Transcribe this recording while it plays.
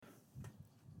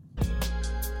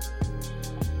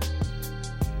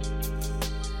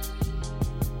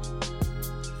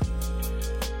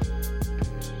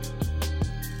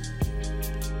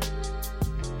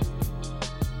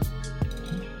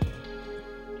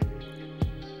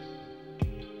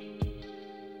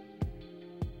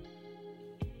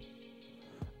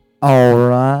All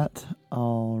right.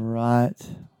 All right.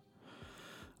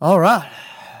 All right.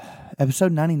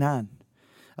 Episode 99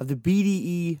 of the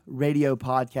BDE Radio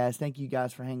Podcast. Thank you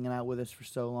guys for hanging out with us for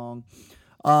so long.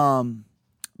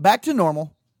 Back to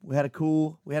normal. We had a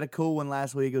cool one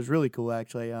last week. It was really cool,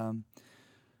 actually.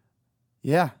 If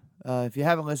you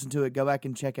haven't listened to it, go back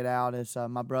and check it out. It's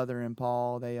my brother and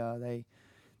Paul. They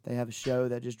have a show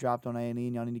that just dropped on A&E,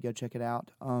 and y'all need to go check it out.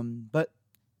 But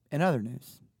in other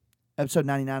news, episode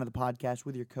 99 of the podcast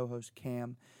with your co-host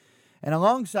Cam, and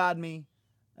alongside me,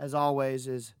 as always,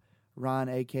 is Ryan,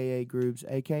 a.k.a. Groobs,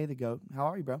 a.k.a. The GOAT. How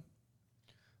are you, bro?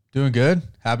 Doing good.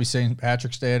 Happy St.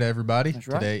 Patrick's Day to everybody. That's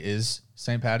right. Today is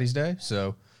St. Patty's Day.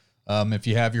 So if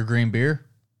you have your green beer,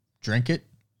 drink it.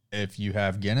 If you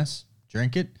have Guinness,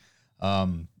 drink it.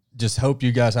 Just hope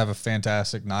you guys have a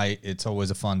fantastic night. It's always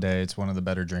a fun day. It's one of the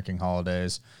better drinking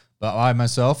holidays. But I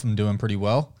myself am doing pretty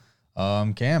well.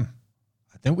 Cam,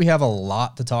 I think we have a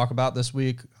lot to talk about this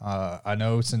week. I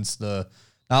know since not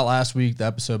last week, the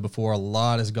episode before, a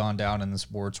lot has gone down in the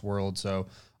sports world. So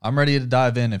I'm ready to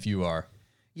dive in if you are.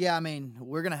 Yeah, I mean,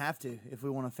 we're going to have to if we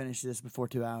want to finish this before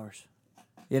 2 hours.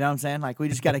 You know what I'm saying? Like, we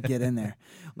just got to get in there.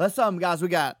 Let's, guys, we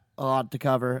got a lot to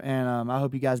cover, and I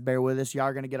hope you guys bear with us. Y'all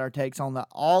are going to get our takes on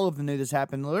all of the news that's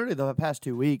happened literally the past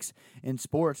 2 weeks in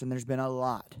sports, and there's been a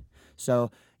lot. So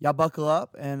y'all buckle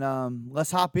up, and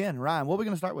let's hop in. Ryan, what are we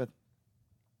going to start with?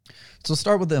 So let's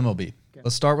start with the MLB. Okay.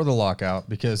 Let's start with the lockout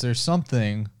because there's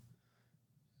something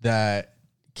that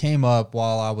came up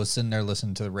while I was sitting there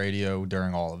listening to the radio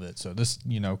during all of it. So this,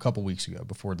 a couple weeks ago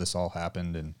before this all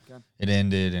happened and it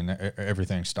ended and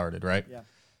everything started, right? Yeah.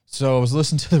 So I was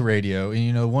listening to the radio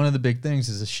and, one of the big things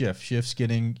is a shift. Shift's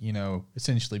getting,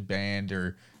 essentially banned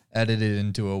or edited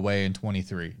into a way in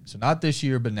 23. So not this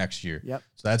year, but next year. Yep.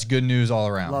 So that's good news all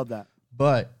around. Love that.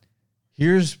 But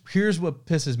here's what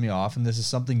pisses me off, and this is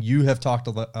something you have talked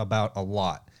about a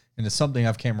lot, and it's something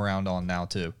I've came around on now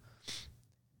too.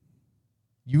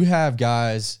 You have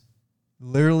guys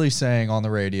literally saying on the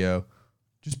radio,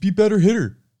 just be a better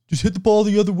hitter. Just hit the ball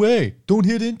the other way. Don't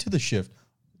hit into the shift.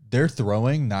 They're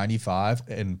throwing 95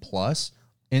 and plus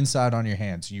inside on your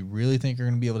hands. You really think you're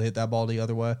going to be able to hit that ball the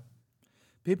other way?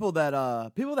 People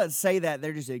that say that,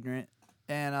 they're just ignorant.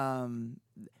 And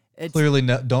it's clearly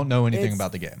don't know anything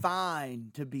about the game. It's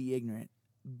fine to be ignorant,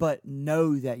 but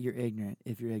know that you're ignorant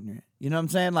if you're ignorant. You know what I'm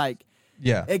saying? Like,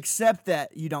 yeah. Accept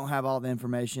that you don't have all the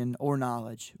information or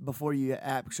knowledge before you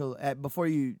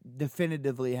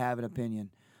definitively have an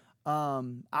opinion.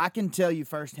 I can tell you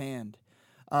firsthand.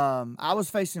 I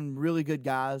was facing really good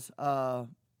guys. A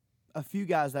few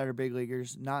guys that are big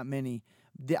leaguers, not many.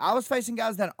 I was facing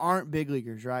guys that aren't big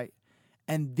leaguers, right?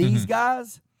 And these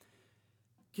guys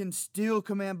can still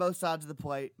command both sides of the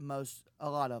plate. A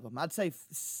lot of them, I'd say,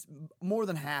 more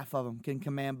than half of them can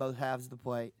command both halves of the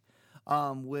plate.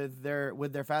 With their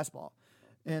fastball.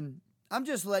 And I'm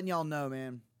just letting y'all know,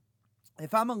 man,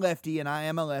 if I'm a lefty, and I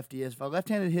am a lefty, if a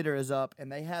left-handed hitter is up and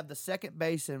they have the second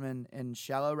baseman in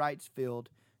shallow right field,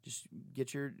 just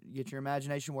get your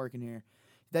imagination working here.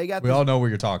 We all know what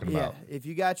you're talking about. Yeah, if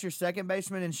you got your second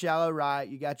baseman in shallow right,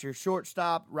 you got your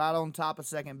shortstop right on top of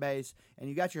second base, and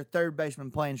you got your third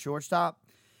baseman playing shortstop,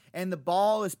 and the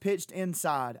ball is pitched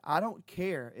inside, I don't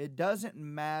care. It doesn't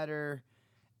matter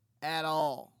at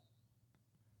all.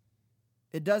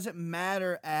 It doesn't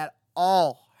matter at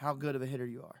all how good of a hitter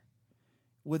you are.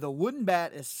 With a wooden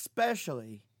bat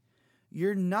especially,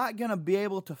 you're not going to be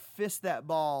able to fist that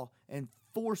ball and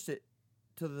force it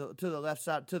to the left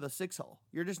side, to the 6-hole.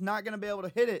 You're just not going to be able to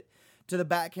hit it to the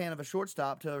backhand of a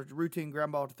shortstop, to a routine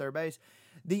ground ball to third base.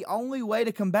 The only way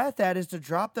to combat that is to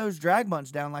drop those drag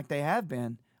bunts down like they have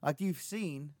been, like you've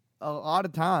seen a lot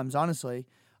of times, honestly,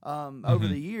 over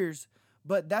the years.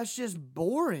 But that's just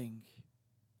boring.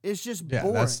 It's just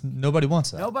boring. Nobody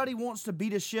wants that. Nobody wants to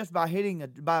beat a shift by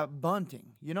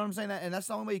bunting. You know what I'm saying? And that's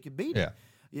the only way you can beat it.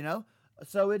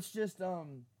 So it's just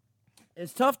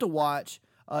it's tough to watch.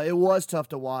 It was tough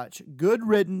to watch. Good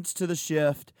riddance to the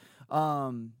shift.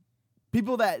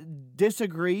 People that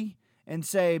disagree and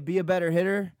say be a better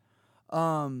hitter,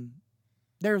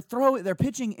 they're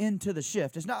pitching into the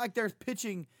shift. It's not like they're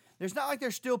pitching. There's not like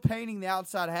they're still painting the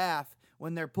outside half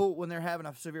when they're having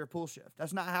a severe pull shift.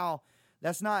 That's not how.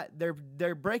 That's not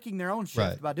they're breaking their own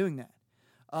shift by doing that.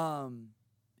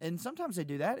 And sometimes they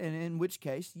do that, and in which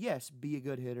case, yes, be a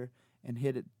good hitter and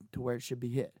hit it to where it should be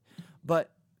hit. But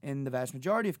in the vast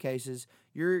majority of cases,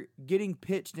 you're getting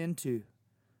pitched into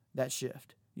that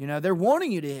shift. They're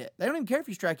wanting you to hit. They don't even care if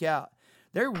you strike out.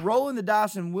 They're rolling the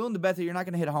dice and willing to bet that you're not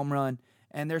going to hit a home run,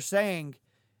 and they're saying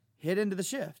hit into the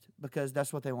shift because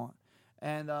that's what they want.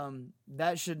 And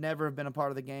that should never have been a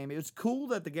part of the game. It was cool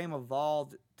that the game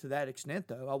evolved to that extent,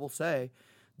 though. I will say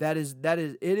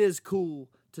it is cool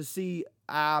to see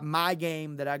my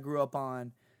game that I grew up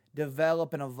on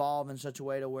develop and evolve in such a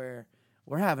way to where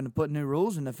we're having to put new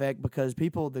rules in effect because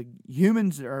the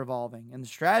humans are evolving and the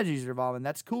strategies are evolving.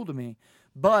 That's cool to me.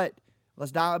 But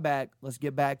let's dial it back. Let's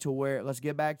get back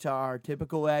to our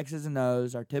typical X's and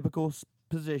O's, our typical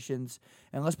positions,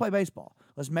 and let's play baseball.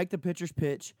 Let's make the pitchers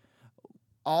pitch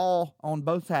all on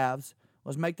both halves.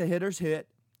 Let's make the hitters hit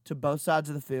to both sides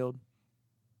of the field.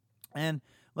 And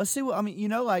let's see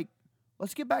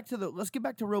let's get back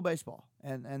to real baseball.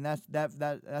 And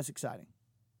that's exciting.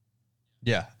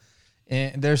 Yeah.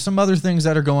 And there's some other things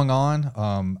that are going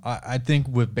on. I think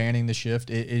with banning the shift,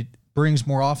 it brings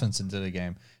more offense into the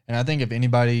game. And I think if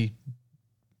anybody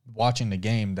watching the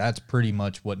game, that's pretty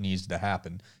much what needs to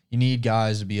happen. You need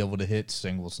guys to be able to hit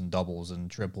singles and doubles and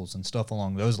triples and stuff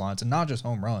along those lines, and not just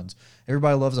home runs.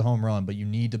 Everybody loves a home run, but you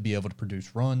need to be able to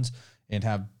produce runs and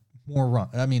have more run.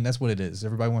 I mean, that's what it is.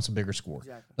 Everybody wants a bigger score.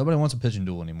 Exactly. Nobody wants a pitching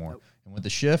duel anymore. Nope. And with the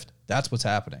shift, that's what's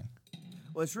happening.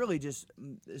 Well, it's really just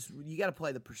you got to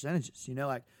play the percentages.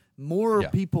 Like more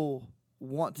people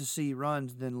want to see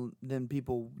runs than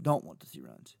people don't want to see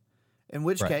runs. In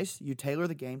which case, you tailor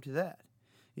the game to that.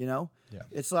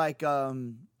 It's like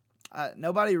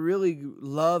nobody really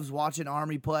loves watching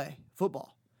Army play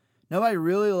football. Nobody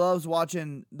really loves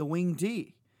watching the wing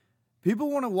tee. People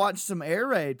want to watch some air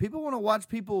raid. People want to watch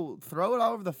people throw it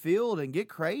all over the field and get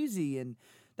crazy. And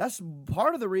that's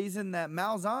part of the reason that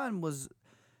Malzahn was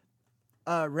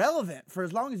relevant for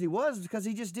as long as he was because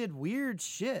he just did weird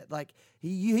shit. Like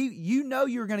you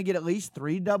were going to get at least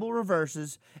 3 double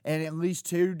reverses and at least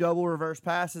 2 double reverse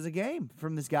passes a game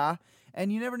from this guy,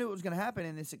 and you never knew what was going to happen.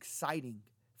 And it's exciting,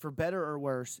 for better or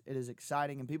worse. It is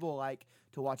exciting, and people like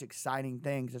to watch exciting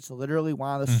things. It's literally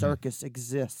why the circus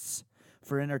exists,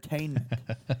 for entertainment.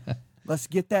 Let's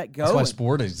get that going. That's why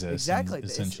sport exists. Exactly.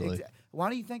 Essentially. Why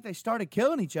do you think they started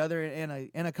killing each other in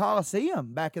a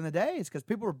coliseum back in the day? It's because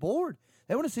people were bored.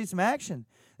 They want to see some action.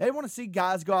 They want to see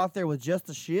guys go out there with just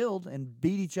a shield and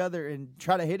beat each other and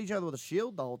try to hit each other with a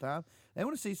shield the whole time. They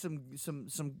want to see some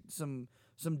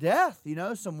death,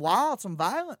 some wild, some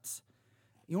violence.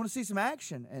 You want to see some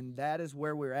action, and that is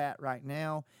where we're at right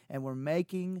now, and we're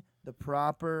making the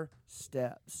proper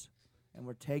steps, and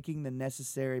we're taking the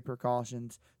necessary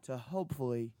precautions to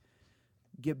hopefully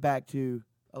get back to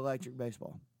electric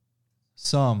baseball.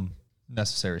 Some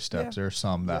necessary steps. There are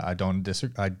some that I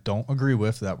don't agree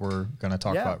with that we're going to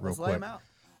talk about real quick. Lay them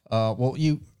out.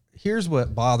 Here's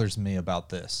what bothers me about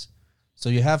this. So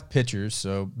you have pitchers.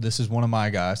 So this is one of my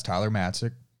guys, Tyler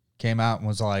Matzik, came out and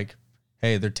was like,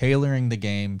 hey, they're tailoring the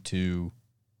game to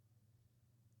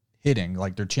hitting.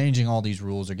 Like they're changing all these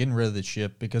rules. They're getting rid of the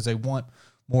shift because they want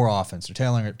more offense. They're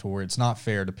tailoring it to where it's not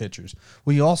fair to pitchers.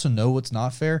 Well, you also know what's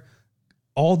not fair.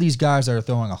 All these guys that are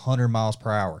throwing 100 miles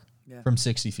per hour from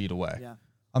 60 feet away. Yeah.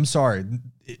 I'm sorry.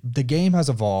 The game has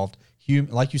evolved.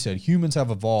 Like you said, humans have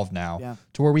evolved now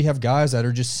to where we have guys that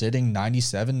are just sitting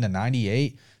 97 to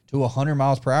 98 to 100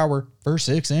 miles per hour for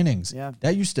 6 innings. Yeah.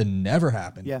 That used to never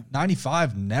happen. Yeah.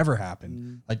 95 never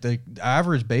happened. Like the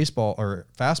average baseball or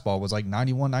fastball was like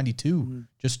 91, 92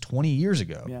 just 20 years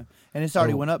ago. Yeah. And it's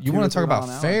already went up. You want to talk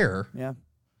about fair? Yeah.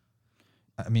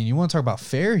 I mean, you want to talk about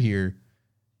fair here?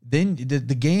 Then the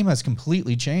game has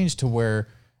completely changed to where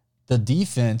the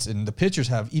defense and the pitchers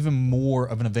have even more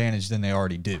of an advantage than they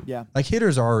already do. Yeah. Like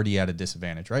hitters are already at a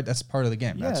disadvantage, right? That's part of the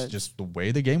game. That's just the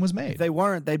way the game was made. If they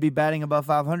weren't, they'd be batting above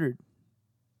 500.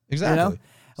 Exactly.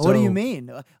 So, what do you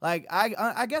mean? Like,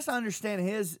 I guess I understand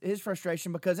his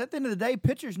frustration because at the end of the day,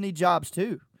 pitchers need jobs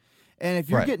too. And if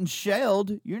you're getting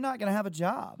shelled, you're not going to have a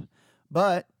job.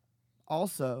 But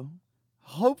also,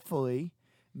 hopefully,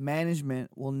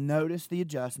 management will notice the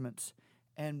adjustments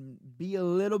and be a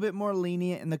little bit more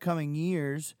lenient in the coming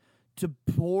years to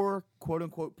poor,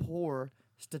 quote-unquote, poor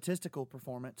statistical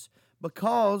performance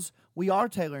because we are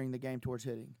tailoring the game towards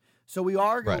hitting. So we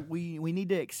are we need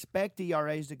to expect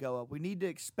ERAs to go up. We need to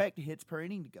expect hits per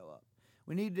inning to go up.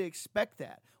 We need to expect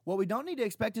that. What we don't need to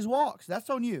expect is walks. That's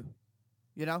on you.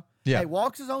 Yeah. Hey,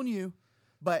 walks is on you,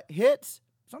 but hits,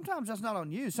 sometimes that's not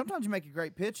on you. Sometimes you make a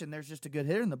great pitch and there's just a good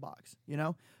hitter in the box.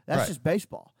 That's just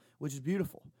baseball, which is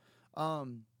beautiful.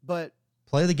 But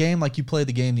play the game like you played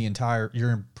the game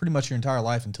pretty much your entire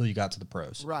life until you got to the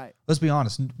pros. Right. Let's be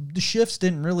honest. The shifts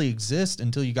didn't really exist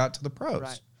until you got to the pros.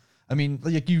 Right. I mean,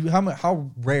 like how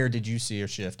rare did you see a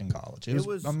shift in college?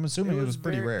 I'm assuming it was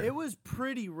pretty rare. It was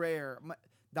pretty rare.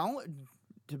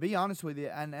 To be honest with you,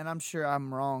 and I'm sure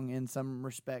I'm wrong in some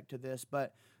respect to this,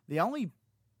 but the only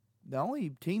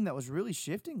team that was really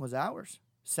shifting was ours.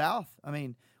 South. I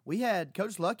mean, we had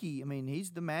Coach Lucky. I mean,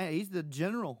 he's the man. He's the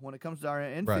general when it comes to our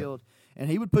infield, and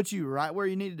he would put you right where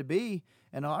you needed to be.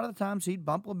 And a lot of the times, he'd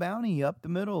bump LeBounty up the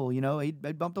middle. You know, he'd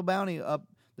bump LeBounty up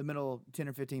the middle 10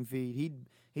 or 15 feet.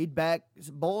 He'd back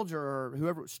Bulger or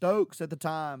whoever, Stokes at the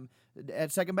time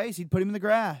at second base. He'd put him in the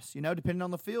grass. You know, depending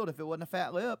on the field. If it wasn't a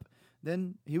fat lip,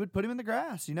 then he would put him in the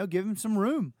grass. You know, give him some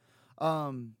room.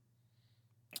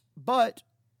 But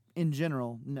in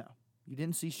general, no, you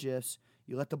didn't see shifts.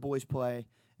 You let the boys play,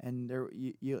 and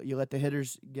you let the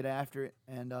hitters get after it.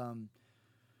 And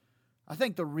I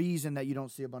think the reason that you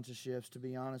don't see a bunch of shifts, to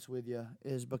be honest with you,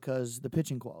 is because the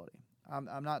pitching quality.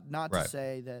 I'm not to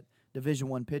say that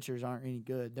Division I pitchers aren't any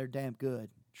good. They're damn good.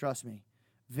 Trust me,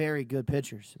 very good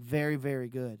pitchers, very very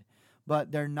good.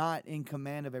 But they're not in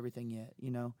command of everything yet.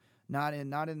 You know, not in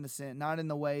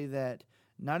the way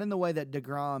that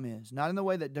DeGrom is. Not in the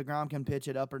way that DeGrom can pitch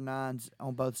at upper nines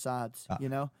on both sides, you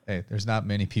know? Hey, there's not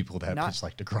many people that pitch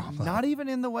like DeGrom. Not even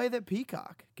in the way that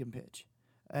Peacock can pitch.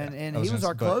 And he was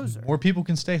our closer. More people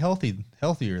can stay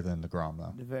healthier than DeGrom,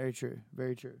 though. Very true.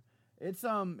 Very true. It's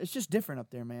just different up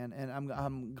there, man. And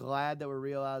I'm glad that we're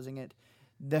realizing it.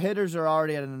 The hitters are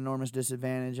already at an enormous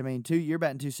disadvantage. I mean, you're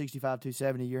batting 265,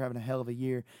 270. You're having a hell of a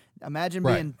year. Imagine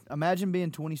being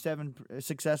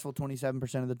successful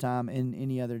 27% of the time in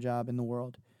any other job in the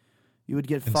world. You would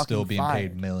get fucking still being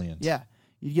fired. paid millions. Yeah,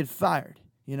 you'd get fired.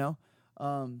 You know,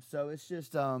 so it's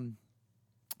just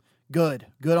good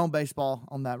on baseball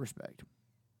on that respect.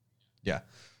 Yeah.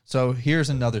 So here's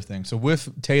another thing. So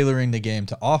with tailoring the game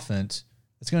to offense,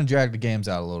 it's going to drag the games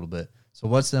out a little bit. So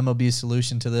what's the MLB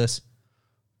solution to this?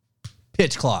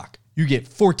 Pitch clock. You get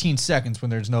 14 seconds when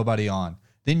there's nobody on.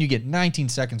 Then you get 19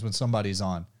 seconds when somebody's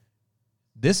on.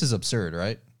 This is absurd,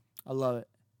 right? I love it.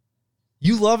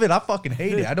 You love it? I fucking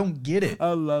hate it. I don't get it. I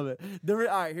love it. All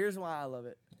right, here's why I love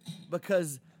it.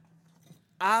 Because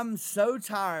I'm so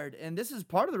tired, and this is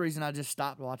part of the reason I just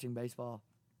stopped watching baseball,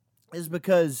 is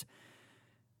because,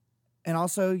 and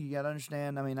also you got to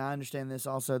understand, I mean, I understand this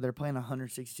also, they're playing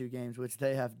 162 games, which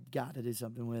they have got to do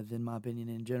something with, in my opinion,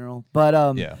 in general.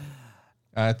 But, yeah.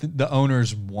 The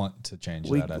owners want to change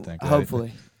that, I think.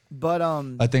 Hopefully. But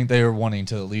I think they are wanting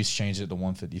to at least change it to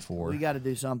 154. We got to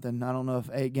do something. I don't know if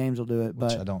 8 games will do it,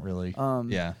 which I don't really.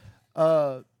 Yeah.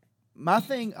 My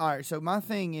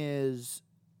thing is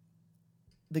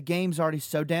the game's already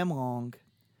so damn long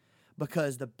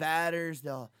because the batters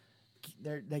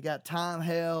they got time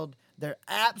held. They're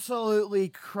absolutely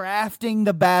crafting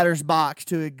the batter's box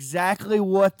to exactly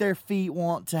what their feet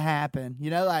want to happen.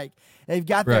 You know, like they've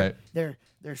got the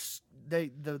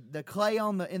clay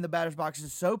in the batter's box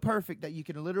is so perfect that you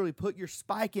can literally put your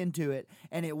spike into it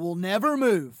and it will never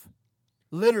move.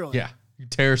 Literally. Yeah. You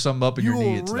tear something up in your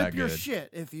knee, it's that good. You will rip your shit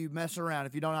if you mess around,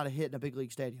 if you don't know how to hit in a big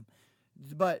league stadium.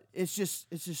 But it's just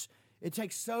it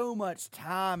takes so much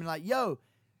time and like, yo,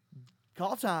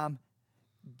 call time,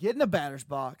 get in the batter's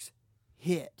box,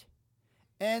 hit.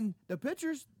 And the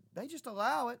pitchers, they just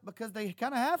allow it because they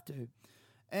kind of have to.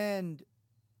 And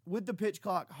with the pitch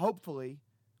clock, hopefully,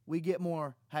 we get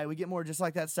more just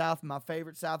like that South, my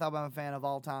favorite South Alabama fan of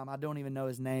all time. I don't even know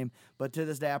his name, but to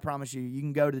this day, I promise you, you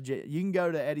can go to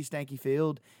Eddie Stanky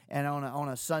Field, and on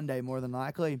a Sunday, more than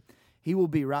likely, he will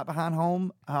be right behind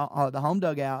the home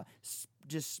dugout,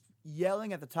 just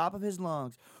yelling at the top of his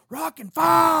lungs, "Rockin'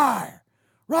 fire!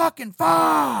 Rockin'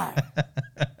 fire!"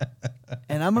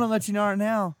 And I'm going to let you know right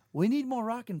now, we need more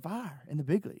rockin' fire in the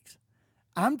big leagues.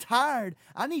 I'm tired.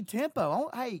 I need tempo.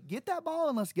 Hey, get that ball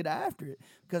and let's get after it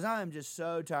because I am just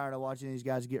so tired of watching these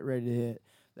guys get ready to hit.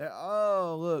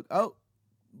 Look.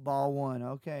 Ball one.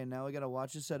 Okay, now we got to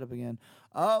watch the setup again.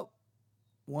 1-1.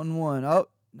 Oh,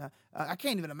 no, I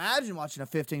can't even imagine watching a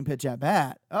 15-pitch at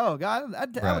bat. Oh, God,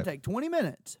 that would take 20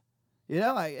 minutes. You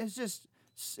know, like it's just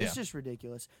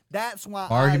ridiculous. That's why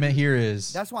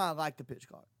that's why I like the pitch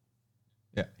clock.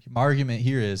 Yeah, my argument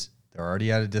here is they're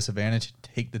already at a disadvantage.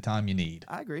 Take the time you need.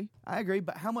 I agree.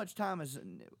 But how much time is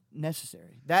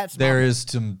necessary? There is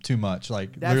too much.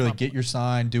 Like literally, get your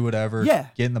sign, do whatever. Yeah.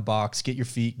 Get in the box, get your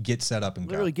feet, get set up, and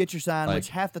literally go. Get your sign. Which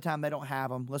half the time they don't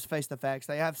have them. Let's face the facts.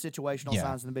 They have situational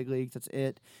signs in the big leagues. That's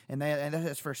it. And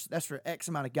that's for X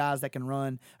amount of guys that can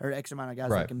run or X amount of guys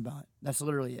that can bunt. That's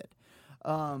literally it.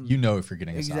 If you're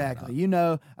getting a sign. Exactly. You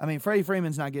know, I mean, Freddie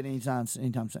Freeman's not getting any signs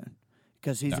anytime soon.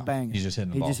 Because he's a banger. He's just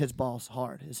hitting the ball. He just hits balls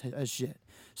hard as shit.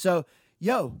 So,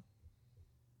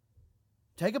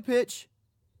 take a pitch.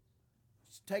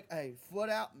 Take a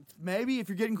foot out. Maybe if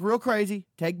you're getting real crazy,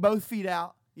 take both feet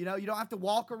out. You know, you don't have to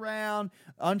walk around,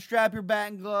 unstrap your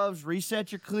batting gloves,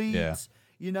 reset your cleats. Yeah.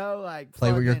 You know, like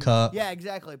play with your cup. Yeah,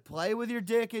 exactly. Play with your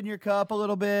dick in your cup a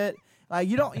little bit. Like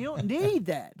you don't need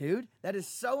that, dude. That is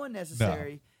so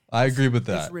unnecessary. I agree with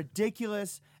that. It's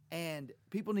ridiculous, and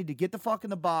people need to get the fuck in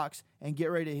the box and get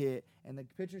ready to hit, and the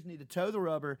pitchers need to toe the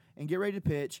rubber and get ready to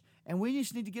pitch, and we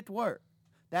just need to get to work.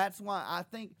 That's why I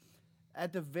think,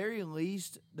 at the very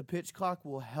least, the pitch clock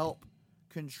will help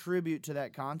contribute to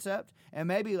that concept, and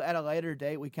maybe at a later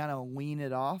date we kind of wean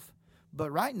it off.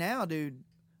 But right now, dude,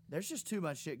 there's just too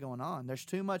much shit going on. There's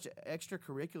too much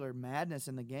extracurricular madness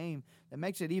in the game that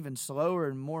makes it even slower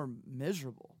and more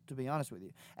miserable, to be honest with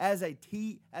you. As a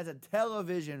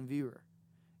television viewer,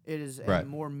 it is a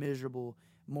more miserable,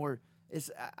 miserable is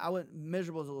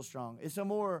a little strong. It's a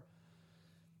more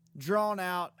drawn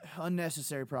out,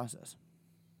 unnecessary process.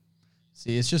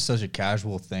 See, it's just such a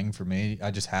casual thing for me.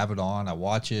 I just have it on. I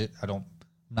watch it.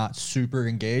 Not super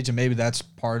engaged, and maybe that's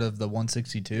part of the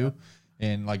 162.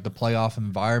 In like the playoff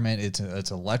environment, it's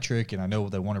electric, and I know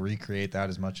they want to recreate that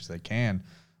as much as they can.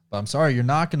 But I'm sorry, you're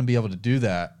not going to be able to do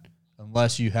that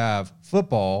unless you have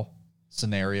football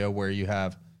scenario where you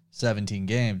have 17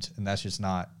 games, and that's just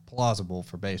not plausible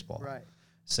for baseball. Right.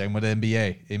 Same with the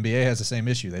NBA. NBA has the same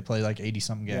issue. They play like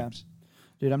 80-something games.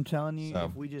 Dude, I'm telling you,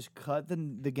 if we just cut the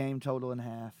game total in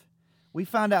half, we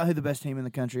find out who the best team in the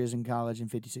country is in college in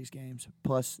 56 games.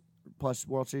 Plus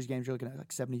World Series games, you're looking at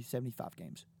like 70, 75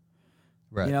 games.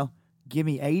 Right. You know, give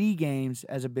me 80 games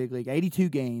as a big league, 82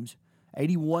 games,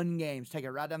 81 games. Take it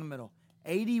right down the middle.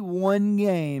 81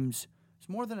 games. It's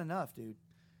more than enough, dude.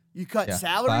 You cut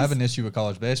salaries. But I have an issue with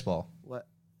college baseball. What?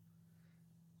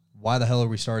 Why the hell are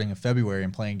we starting in February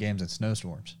and playing games in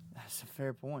snowstorms? That's a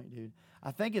fair point, dude.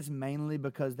 I think it's mainly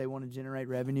because they want to generate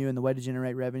revenue, and the way to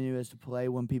generate revenue is to play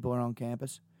when people are on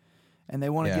campus. And they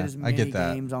want to get as many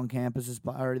games on campus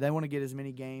or they want to get as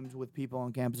many games with people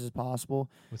on campus as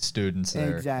possible. With students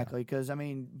there. Exactly, because, I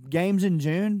mean, games in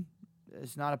June,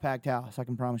 it's not a packed house, I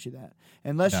can promise you that.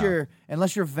 Unless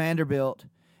you're Vanderbilt,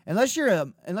 unless you're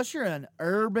an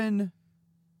urban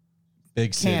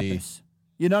big campus. City.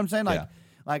 You know what I'm saying?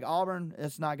 Like Auburn,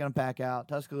 it's not going to pack out.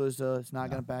 Tuscaloosa, it's not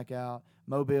going to pack out.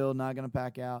 Mobile, not going to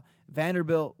pack out.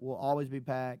 Vanderbilt will always be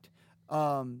packed.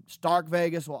 Stark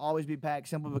Vegas will always be packed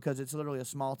simply because it's literally a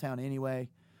small town anyway.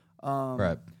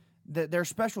 Right. There are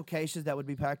special cases that would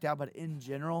be packed out, but in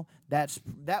general, that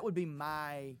would be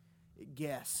my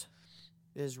guess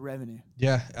is revenue.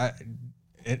 Yeah, I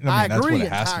agree. That's what it entirely.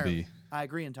 Has to be. I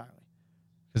agree entirely.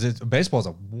 Because baseball is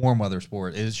a warm weather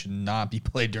sport. It should not be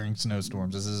played during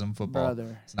snowstorms. This isn't football.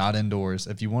 Brother. It's not indoors.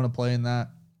 If you want to play in that,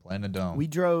 play in a dome. We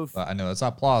drove. But I know that's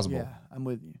not plausible. Yeah, I'm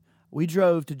with you. We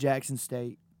drove to Jackson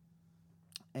State,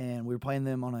 and we were playing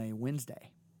them on a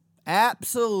Wednesday.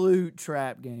 Absolute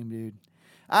trap game, dude.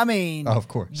 I mean, of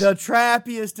course, the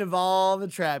trappiest of all the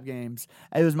trap games.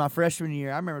 It was my freshman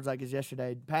year. I remember it was like it was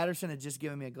yesterday. Patterson had just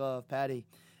given me a glove, Patty,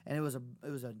 and it was a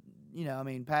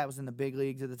Pat was in the big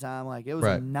leagues at the time. Like it was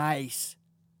a nice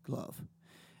glove,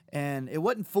 and it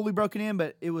wasn't fully broken in,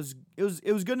 but it was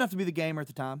good enough to be the gamer at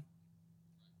the time.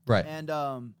 Right. And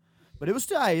but it's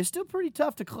still pretty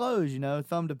tough to close,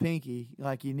 thumb to pinky,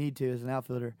 like you need to as an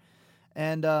outfielder.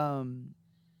 And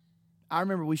I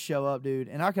remember we show up, dude,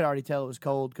 and I could already tell it was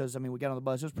cold because, we got on the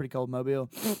bus. It was pretty cold in Mobile.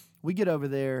 We get over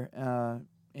there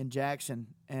in Jackson,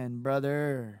 and,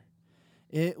 brother,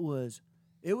 it was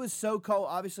so cold.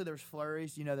 Obviously, there was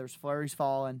flurries. There was flurries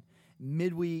falling.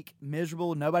 Midweek,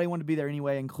 miserable. Nobody wanted to be there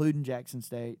anyway, including Jackson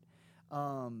State.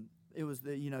 It was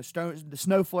the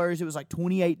snow flurries. It was like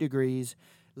 28 degrees.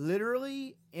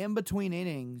 Literally, in between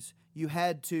innings, you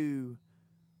had to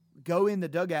go in the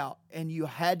dugout, and you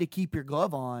had to keep your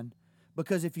glove on.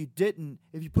 Because if you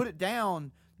put it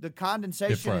down, the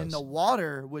condensation in the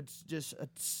water would just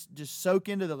soak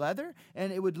into the leather,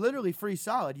 and it would literally freeze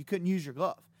solid. You couldn't use your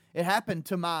glove. It happened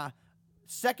to my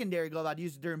secondary glove I'd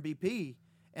used during BP,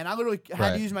 and I literally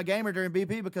had to use my gamer during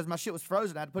BP because my shit was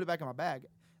frozen. I had to put it back in my bag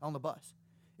on the bus.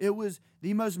 It was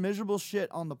the most miserable shit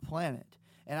on the planet,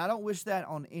 and I don't wish that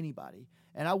on anybody.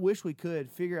 And I wish we could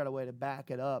figure out a way to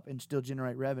back it up and still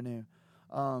generate revenue,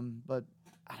 but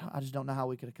I just don't know how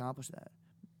we could accomplish that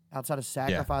outside of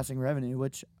sacrificing revenue,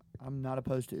 which I'm not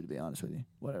opposed to be honest with you.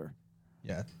 Whatever.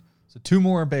 Yeah. So 2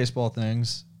 more baseball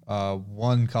things,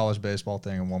 1 college baseball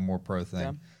thing, and 1 more pro thing.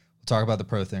 Yeah. We'll talk about the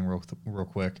pro thing real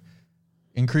quick.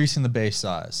 Increasing the base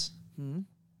size. Mm-hmm.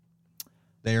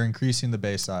 They are increasing the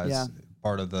base size,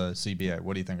 part of the CBA.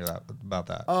 What do you think about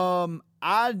that?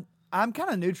 I'm kind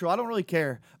of neutral. I don't really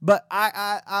care, but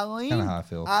I lean. Kind of how I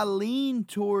feel. I lean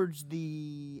towards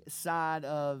the side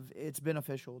of it's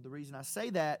beneficial. The reason I say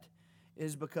that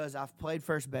is because I've played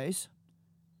first base,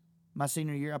 My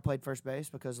senior year, I played first base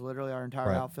because literally our entire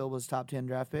Right. outfield was top 10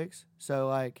 draft picks. So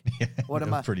like, Yeah, what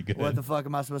am that's I? pretty good. What the fuck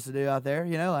am I supposed to do out there?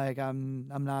 You know, like I'm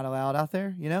not allowed out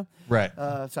there. You know, Right.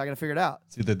 so I got to figure it out.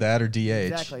 It's either that or DH.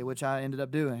 Exactly, which I ended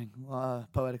up doing,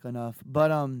 poetically enough. But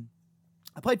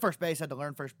I played first base. Had to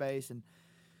learn first base, and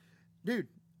dude,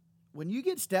 when you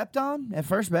get stepped on at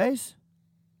first base,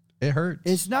 It hurts.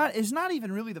 it's not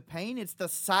even really the pain. It's the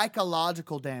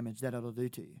psychological damage that it'll do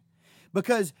to you,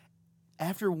 because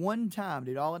after one time,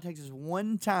 dude, all it takes is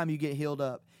one time you get healed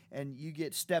up and you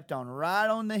get stepped on right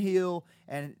on the heel,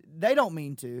 and they don't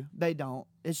mean to. They don't.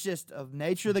 It's just of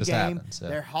nature of the Just game. happens, yeah.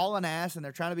 They're hauling ass and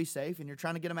they're trying to be safe, and you're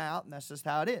trying to get them out, and that's just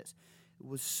how it is.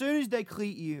 As soon as they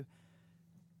cleat you,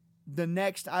 the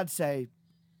next, I'd say,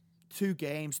 2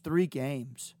 games, 3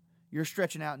 games, you're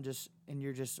stretching out and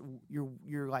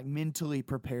you're like mentally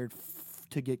prepared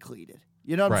to get cleated.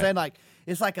 You know what I'm Right. saying? Like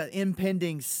it's like an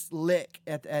impending lick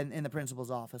in the principal's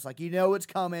office. Like you know it's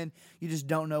coming, you just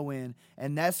don't know when,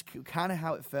 and that's kind of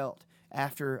how it felt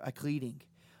after a cleating.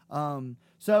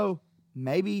 So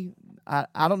maybe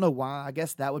I don't know why. I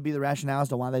guess that would be the rationale as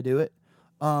to why they do it.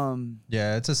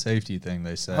 Yeah, it's a safety thing,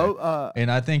 they say.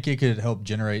 And I think it could help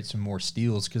generate some more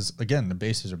steals because, again, the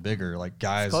bases are bigger. Like,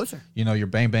 guys, closer. you know, your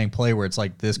bang-bang play where it's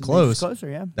like this It's close, closer,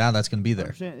 yeah. now that's going to be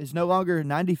there. 100%. It's no longer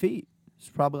 90 feet. It's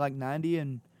probably like 90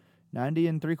 and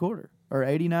 3/4 or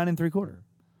 89 and 3/4.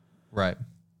 Right.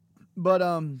 But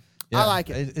Yeah, I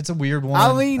like it. It's a weird one.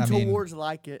 I lean mean, towards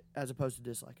like it as opposed to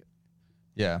dislike it.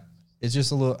 Yeah. It's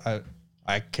just a little,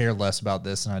 I care less about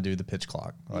this than I do the pitch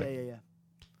clock. Like, Yeah.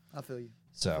 I feel you.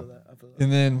 So, I feel that.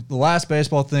 and then the last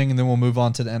baseball thing, and then we'll move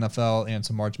on to the NFL and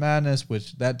some March Madness,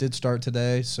 which that did start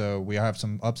today. So we have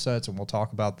some upsets, and we'll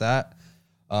talk about that.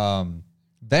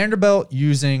 Vanderbilt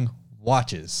using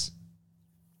watches.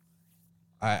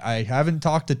 I haven't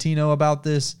talked to Tino about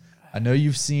this. I know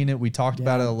you've seen it. We talked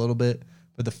about it a little bit,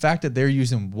 but the fact that they're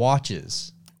using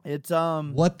watches, It's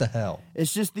what the hell?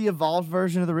 It's just the evolved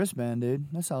version of the wristband, dude.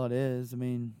 That's all it is. I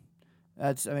mean,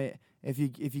 if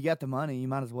you got the money, you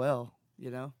might as well. You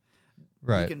know,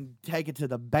 Right. You can take it to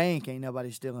the bank. Ain't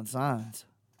nobody stealing signs.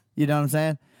 You know what I'm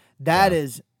saying? That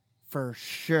is for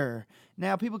sure.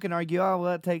 Now people can argue, oh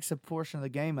well, that takes a portion of the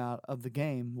game out of the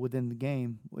game within the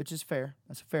game, which is fair.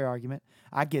 That's a fair argument.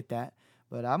 I get that.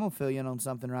 But I'm gonna fill you in on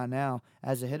something right now.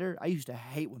 As a hitter, I used to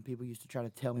hate when people used to try to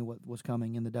tell me what was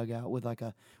coming in the dugout with like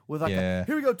a Yeah.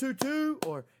 here we go 2-2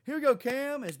 or here we go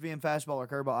Cam as being fastball or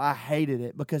curveball. I hated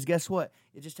it because guess what?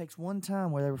 It just takes one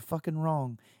time where they were fucking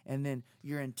wrong, and then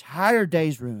your entire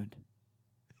day's ruined.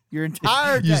 Your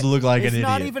entire day. You just look like it's an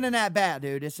not idiot. even an at bat,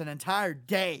 dude. It's an entire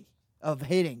day of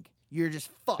hitting. You're just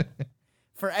fucked.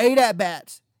 For 8 at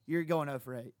bats, you're going 0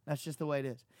 for 8. That's just the way it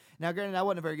is. Now, granted, I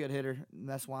wasn't a very good hitter. And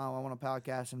that's why I want to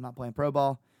podcast and not playing pro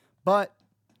ball. But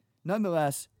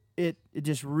nonetheless, it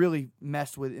just really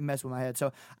messed with my head.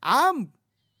 So I'm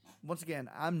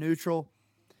neutral.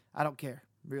 I don't care,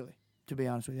 really, to be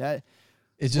honest with you.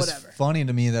 It's just whatever. funny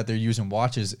to me that they're using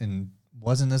watches. And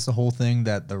wasn't this the whole thing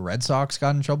that the Red Sox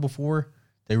got in trouble for?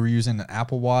 They were using an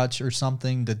Apple Watch or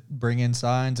something to bring in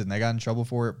signs, and they got in trouble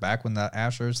for it back when the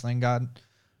Astros thing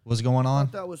was going I on.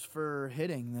 thought that was for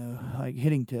hitting, though, like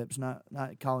hitting tips, not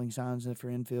calling signs for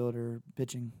infield or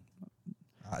pitching.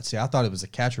 See, I thought it was the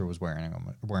catcher was wearing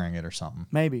it or something.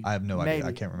 Maybe. I have no idea. I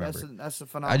Maybe. can't remember. That's a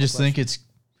phenomenal I just think question.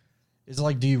 it's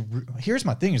like, here's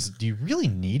my thing is, do you really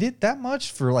need it that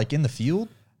much for like in the field?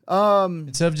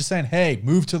 Instead of just saying, hey,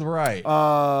 move to the right.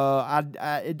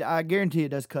 I guarantee it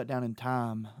does cut down in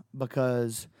time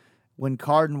because when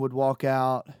Carden would walk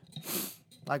out,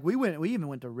 like we even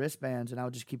went to wristbands, and I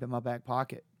would just keep it in my back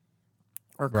pocket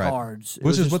or Right. cards, It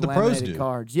Which was is just what the pros laminated do.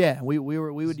 Cards, yeah. We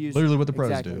would use Literally what the pros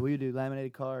exactly. do. We would do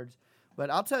laminated cards, but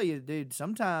I'll tell you, dude.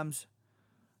 Sometimes,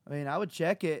 I mean, I would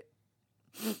check it.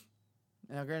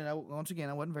 Now, granted, once again,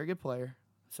 I wasn't a very good player,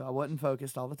 so I wasn't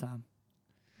focused all the time.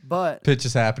 But Pitch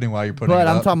is happening while you're putting But it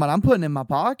I'm up. talking about I'm putting it in my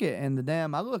pocket, and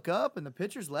I look up, and the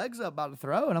pitcher's leg's up about to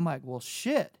throw, and I'm like, well,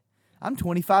 shit. I'm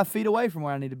 25 feet away from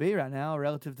where I need to be right now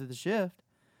relative to the shift.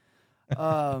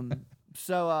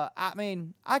 So, I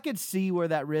mean, I could see where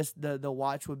that the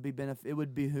watch would be it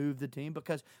would behoove the team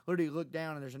because literally you look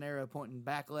down and there's an arrow pointing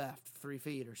back left 3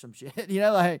 feet or some shit. You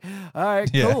know, like, all right,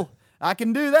 Yeah. cool. I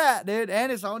can do that, dude.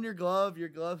 And it's on your glove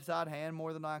side hand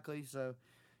more than likely. So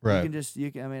Right.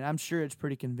 I mean, I'm sure it's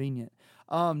pretty convenient.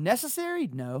 Necessary?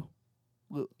 No.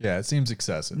 Yeah, it seems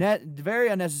excessive. Very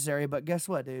unnecessary, but guess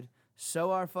what, dude?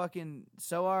 So are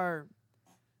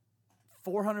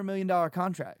 $400 million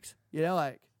contracts. You know,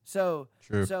 like, so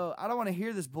True. So I don't want to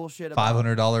hear this bullshit about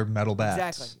 $500 metal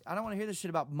bats. Exactly. I don't want to hear this shit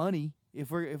about money if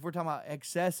we're talking about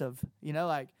excessive. You know,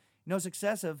 like, it's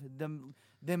excessive.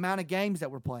 the amount of games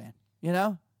that we're playing. You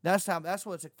know, that's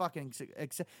what's fucking.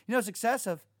 It's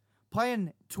excessive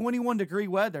playing 21-degree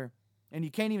weather and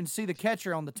you can't even see the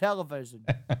catcher on the television.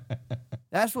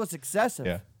 That's what's excessive.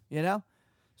 Yeah. You know,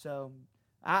 so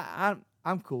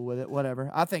I'm cool with it.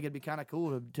 Whatever. I think it'd be kind of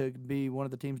cool to be one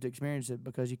of the teams to experience it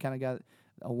because you kind of got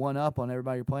a one up on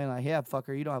everybody you're playing. Like, yeah,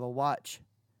 fucker, you don't have a watch,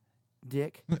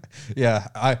 dick.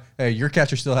 Yeah, hey, your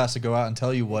catcher still has to go out and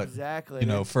tell you what Exactly.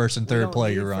 first and third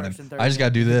play you're running. Third I just got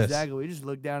to do this. Exactly. We just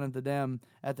look down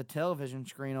at the television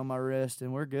screen on my wrist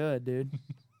and we're good, dude.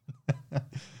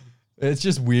 It's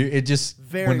just weird. It just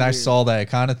Very when I weird. saw that, it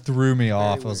kind of threw me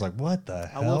off. Weird. I was like, "What the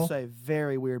hell?" I will say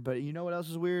very weird, but you know what else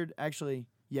is weird? Actually,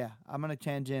 yeah, I'm gonna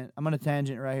tangent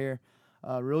right here,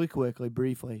 really quickly,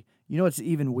 briefly. You know what's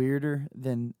even weirder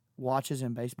than watches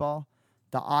in baseball?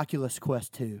 The Oculus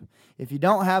Quest 2. If you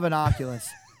don't have an Oculus,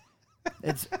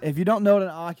 if you don't know what an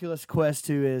Oculus Quest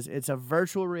 2 is, it's a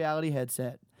virtual reality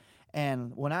headset.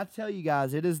 And when I tell you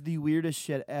guys, it is the weirdest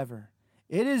shit ever.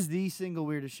 It is the single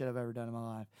weirdest shit I've ever done in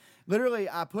my life. Literally,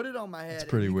 I put it on my head. It's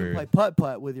pretty and you weird. can play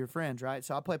putt-putt with your friends, right?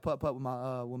 So I play putt-putt with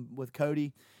my with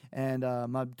Cody, and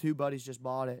my two buddies just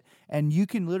bought it. And you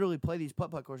can literally play these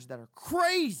putt-putt courses that are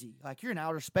crazy. Like, you're in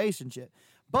outer space and shit.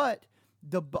 But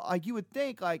you would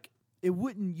think, like, you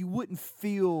wouldn't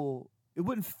feel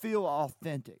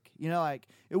authentic. You know, like,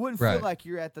 it wouldn't feel Right. like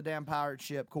you're at the damn pirate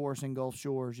ship course in Gulf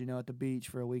Shores, you know, at the beach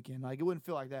for a weekend. Like, it wouldn't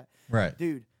feel like that. Right.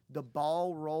 Dude, the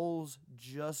ball rolls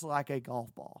just like a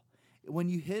golf ball. When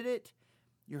you hit it,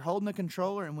 you're holding the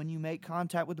controller, and when you make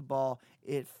contact with the ball,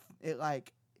 it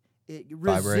resists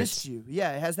Vibrates. you.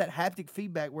 Yeah, it has that haptic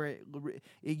feedback where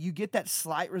you get that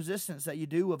slight resistance that you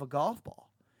do with a golf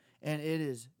ball, and it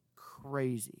is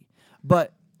crazy.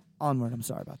 But onward, I'm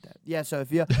sorry about that. Yeah, so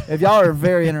if y'all are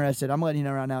very interested, I'm letting you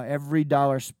know right now, every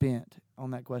dollar spent on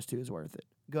that Quest 2 is worth it.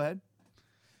 Go ahead.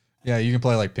 Yeah, you can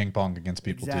play like ping pong against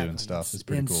people Exactly. too and stuff. It's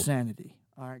pretty cool. Insanity.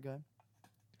 All right, go ahead.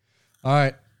 All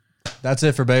right, that's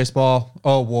it for baseball.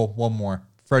 Oh, well, one more.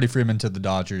 Freddie Freeman to the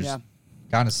Dodgers. Yeah.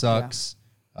 Kind of sucks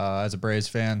as a Braves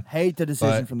fan. Hate the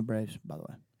decision But- from the Braves, by the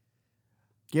way.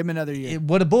 Give him another year.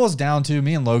 What it boils down to,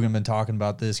 me and Logan have been talking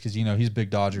about this because, he's a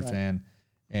big Dodger Right. fan.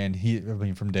 And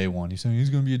from day one, he's saying he's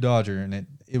going to be a Dodger. And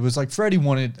it was like Freddie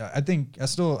wanted, I think, I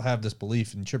still have this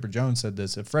belief, and Chipper Jones said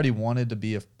this, if Freddie wanted to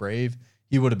be a Brave,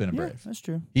 he would have been a Yeah, Brave. that's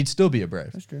true. He'd still be a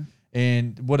Brave. That's true.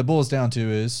 And what it boils down to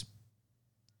is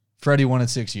Freddie wanted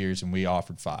 6 years, and we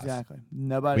offered 5. Exactly.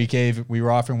 Nobody. We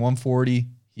were offering 140.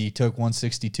 He took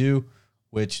 162,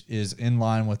 which is in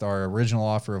line with our original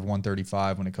offer of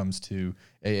 135 when it comes to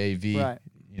AAV. Right.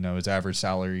 His average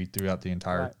salary throughout the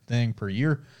entire Right. thing per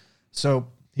year. So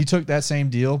he took that same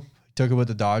deal, took it with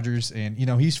the Dodgers, and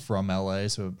he's from LA,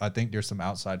 so I think there's some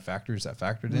outside factors that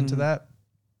factored into that.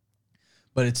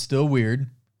 But it's still weird.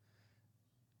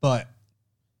 But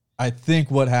I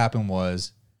think what happened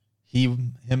was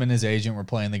him and his agent were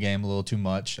playing the game a little too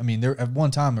much. I mean, at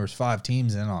one time there was 5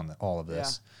 teams in on all of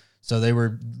this. Yeah. So they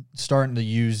were starting to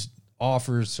use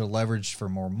offers to leverage for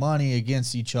more money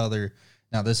against each other.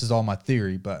 Now, this is all my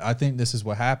theory, but I think this is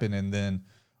what happened. And then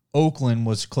Oakland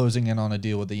was closing in on a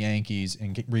deal with the Yankees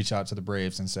and reached out to the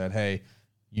Braves and said, hey,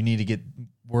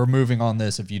 we're moving on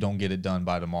this if you don't get it done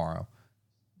by tomorrow.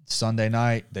 Sunday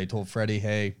night, they told Freddie,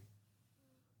 hey,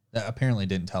 that apparently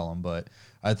didn't tell him, but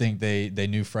I think they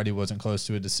knew Freddie wasn't close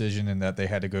to a decision and that they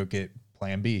had to go get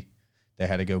plan B. They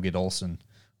had to go get Olsen,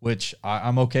 which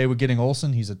I'm okay with getting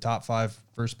Olsen. He's a top 5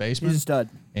 first baseman. He's a stud.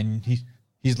 And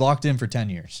he's locked in for 10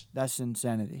 years. That's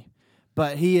insanity.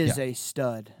 But he is a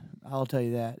stud. I'll tell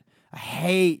you that. I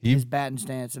hate his batting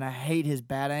stance, and I hate his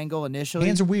bat angle initially.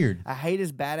 Hands are weird. I hate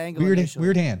his bat angle initially.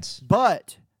 Weird hands.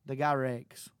 But the guy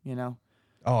rakes,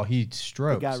 Oh, he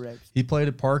strokes. The guy rakes. He played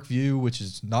at Parkview, which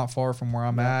is not far from where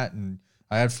I'm at, and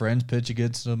I had friends pitch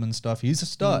against him and stuff. He's a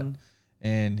stud.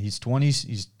 And he's 20.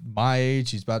 He's my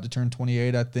age. He's about to turn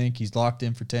 28, I think. He's locked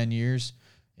in for 10 years,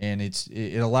 and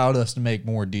it allowed us to make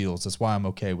more deals. That's why I'm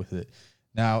okay with it.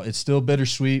 Now, it's still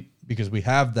bittersweet because we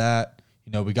have that.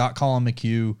 We got Colin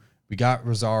McHugh. We got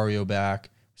Rosario back.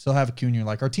 We still have Acuna.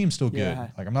 Like, our team's still good. Yeah.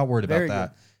 Like, I'm not worried about Very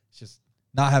that. good. It's just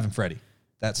not having Freddie.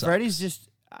 That sucks. Freddie's just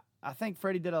 – I think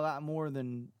Freddie did a lot more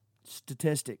than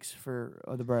statistics for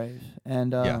the Braves.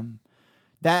 And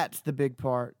that's the big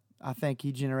part. I think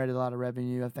he generated a lot of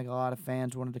revenue. I think a lot of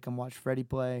fans wanted to come watch Freddie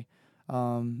play.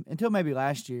 Until maybe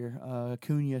last year,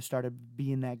 Acuna started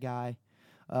being that guy,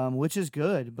 which is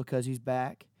good because he's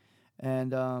back.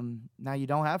 And now you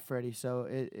don't have Freddie, so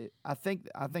I think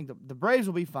the Braves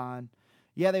will be fine.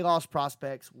 Yeah, they lost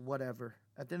prospects, whatever.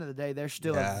 At the end of the day, they're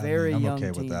still a very I'm young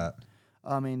okay team. with that.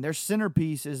 I mean, their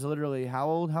centerpiece is literally how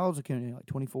old? How old is Acuna? Like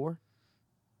 24?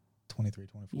 23,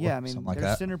 24. Yeah, I mean, something like their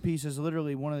that. centerpiece is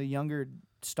literally one of the younger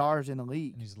stars in the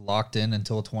league. And he's locked in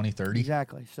until 2030,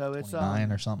 Exactly. So it's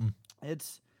 29 or something.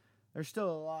 there's still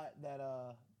a lot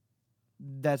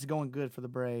that's going good for the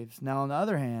Braves. Now on the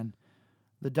other hand,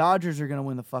 the Dodgers are going to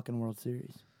win the fucking World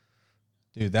Series.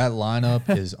 Dude, that lineup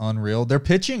is unreal. Their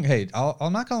pitching, hey,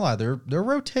 I'm not gonna lie, their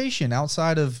rotation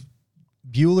outside of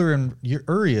Bueller and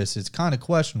Urias is kind of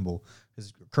questionable.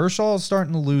 Because Kershaw is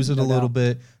starting to lose it a little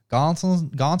bit.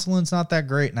 Gonsolin's not that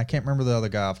great, and I can't remember the other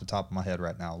guy off the top of my head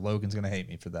right now. Logan's gonna hate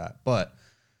me for that, but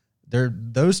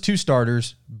those two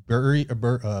starters,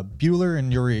 Bueller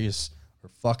and Urias, are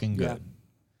fucking good. Yeah.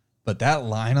 But that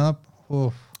lineup,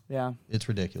 Yeah. it's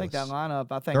ridiculous. I think that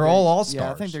lineup, They're all all-stars.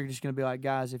 Yeah, I think they're just going to be like,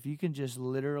 guys, if you can just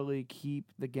literally keep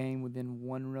the game within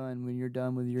one run when you're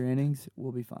done with your innings,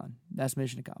 we'll be fine. That's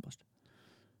mission accomplished.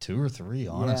 2 or 3,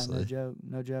 honestly. Yeah,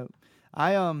 no joke.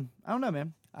 I don't know,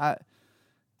 man. I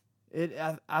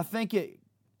think it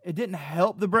didn't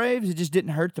help the Braves. It just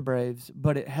didn't hurt the Braves,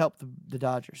 but it helped the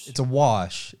Dodgers. It's a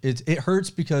wash. It hurts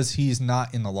because he's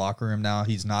not in the locker room now.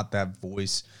 He's not that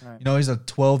voice. Right. You know, he's a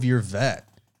 12-year vet.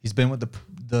 He's been with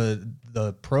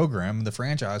the program, the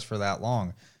franchise for that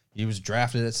long. He was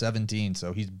drafted at 17,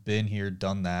 so he's been here,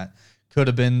 done that. Could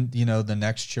have been, the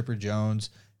next Chipper Jones,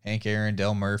 Hank Aaron,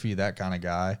 Dale Murphy, that kind of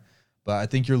guy. But I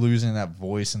think you're losing that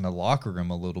voice in the locker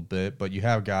room a little bit. But you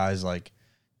have guys like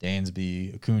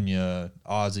Dansby, Acuna,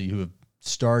 Ozzie who are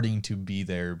starting to be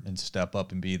there and step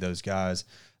up and be those guys,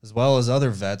 as well as other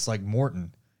vets like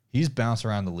Morton. He's bounced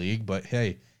around the league, but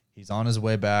hey, he's on his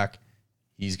way back.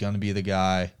 He's going to be the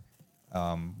guy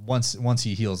once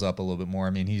he heals up a little bit more.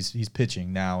 I mean, he's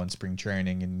pitching now in spring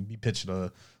training, and he pitched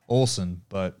to Olsen.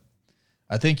 But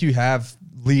I think you have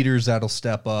leaders that'll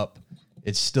step up.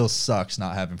 It still sucks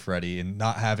not having Freddie and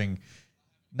not having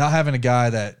a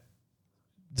guy that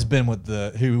has been with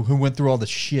who went through all the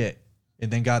shit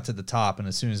and then got to the top. And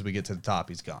as soon as we get to the top,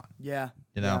 he's gone. Yeah.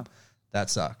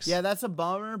 That sucks. Yeah, that's a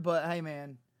bummer. But hey,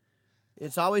 man.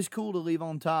 It's always cool to leave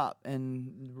on top,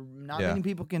 and not many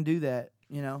people can do that,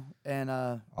 And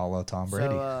a la Tom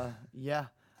Brady. So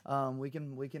we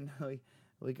can we'll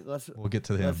get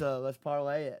to him. Let's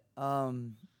parlay it.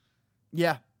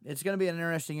 Yeah, it's gonna be an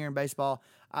interesting year in baseball.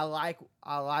 I like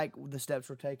the steps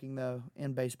we're taking though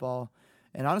in baseball,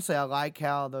 and honestly, I like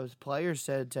how those players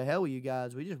said, "To hell with you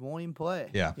guys, we just won't even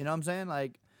play." Yeah, you know what I'm saying?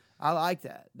 Like, I like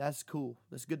that. That's cool.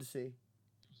 That's good to see.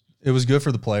 It was good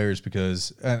for the players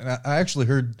because I actually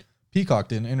heard Peacock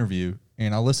did an interview,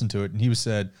 and I listened to it, and he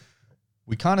said,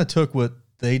 we kind of took what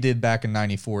they did back in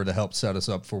 94 to help set us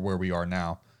up for where we are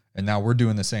now, and now we're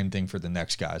doing the same thing for the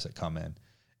next guys that come in.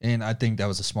 And I think that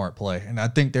was a smart play. And I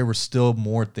think there were still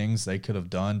more things they could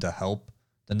have done to help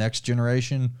the next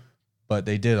generation, but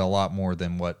they did a lot more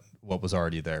than what was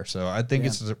already there. So I think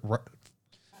it's the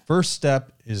first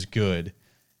step is good.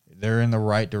 They're in the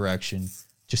right direction.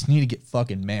 Just need to get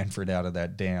fucking Manfred out of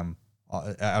that damn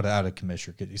out of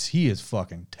commissioner because he is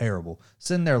fucking terrible.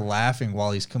 Sitting there laughing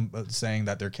while he's saying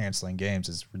that they're canceling games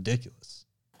is ridiculous.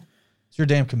 It's your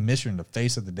damn commissioner, the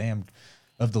face of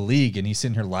the league, and he's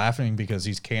sitting here laughing because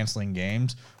he's canceling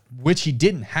games, which he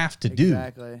didn't have to do.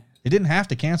 Exactly. He didn't have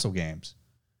to cancel games,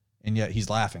 and yet he's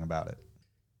laughing about it.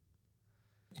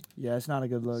 Yeah, it's not a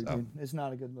good look, dude. It's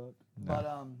not a good look. No.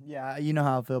 But yeah, you know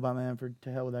how I feel about Manfred.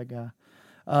 To hell with that guy.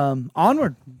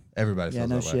 Onward. Everybody feels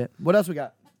that way. Shit. What else we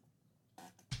got?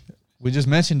 We just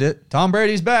mentioned it. Tom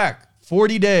Brady's back.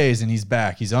 40 days, and he's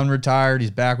back. He's unretired.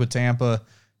 He's back with Tampa.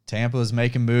 Tampa is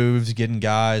making moves, getting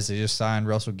guys. They just signed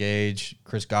Russell Gage.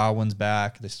 Chris Godwin's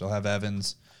back. They still have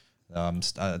Evans.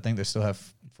 I think they still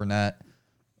have Fournette.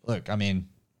 Look, I mean,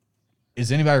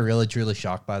 is anybody really, truly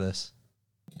shocked by this?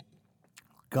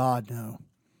 God, no.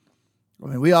 I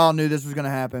mean, we all knew this was going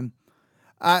to happen.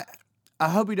 I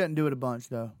hope he doesn't do it a bunch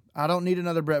though. I don't need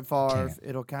another Brett Favre.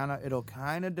 It'll kind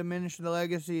of diminish the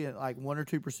legacy at like 1 or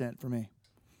 2% for me.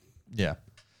 Yeah,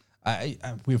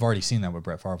 we've already seen that with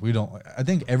Brett Favre. I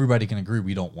think everybody can agree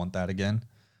we don't want that again.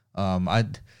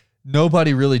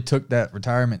 Nobody really took that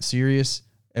retirement serious.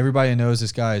 Everybody knows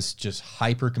this guy is just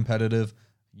hyper competitive.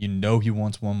 He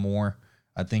wants one more.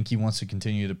 I think he wants to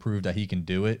continue to prove that he can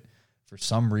do it. For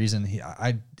some reason, he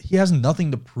has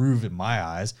nothing to prove in my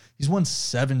eyes. He's won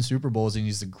 7 Super Bowls, and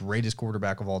he's the greatest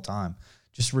quarterback of all time.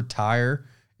 Just retire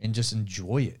and just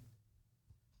enjoy it.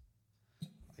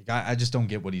 Like, I just don't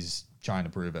get what he's trying to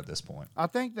prove at this point. I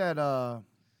think that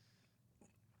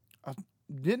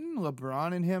didn't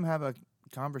LeBron and him have a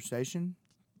conversation?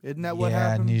 Isn't that what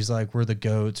happened? Yeah, and he's like, we're the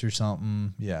GOATs or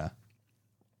something. Yeah.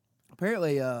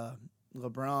 Apparently,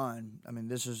 LeBron, I mean,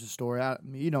 this is a story.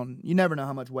 You never know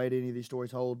how much weight any of these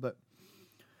stories hold, but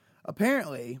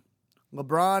apparently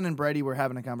LeBron and Brady were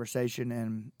having a conversation,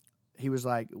 and he was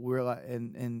like,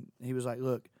 and he was like,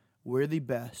 look, we're the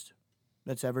best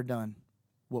that's ever done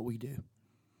what we do.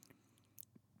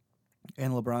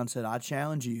 And LeBron said, I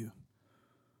challenge you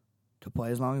to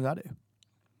play as long as I do.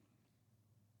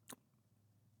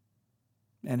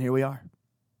 And here we are.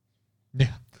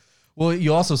 Yeah. Well,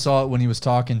 you also saw it when he was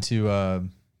talking to,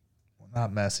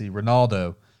 not Messi,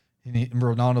 Ronaldo. And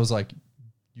Ronaldo was like,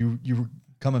 you were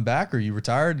coming back or you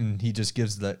retired? And he just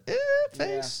gives the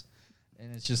face. Yeah.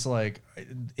 And it's just like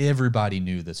everybody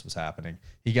knew this was happening.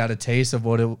 He got a taste of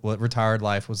what retired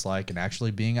life was like and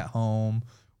actually being at home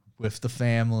with the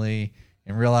family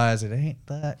and realize it ain't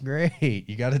that great.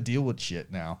 You got to deal with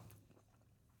shit now.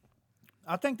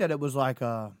 I think that it was like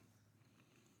I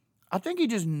think he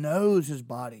just knows his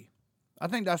body. I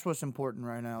think that's what's important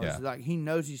right now. Yeah. Is like he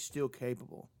knows he's still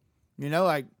capable. You know,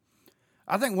 like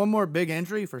I think one more big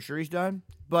injury for sure he's done.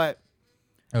 But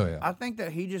I think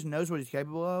that he just knows what he's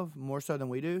capable of more so than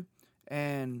we do.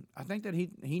 And I think that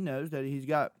he knows that he's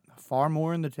got far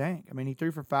more in the tank. I mean, he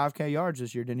threw for 5K yards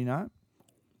this year, didn't he not?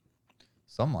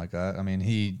 Something like that. I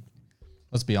mean,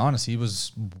 let's be honest, he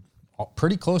was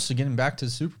pretty close to getting back to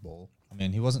the Super Bowl. I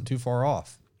mean, he wasn't too far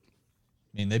off.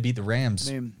 I mean, they beat the Rams.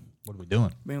 I mean, what are we doing?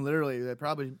 I mean, literally, they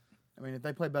probably. I mean, if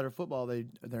they play better football,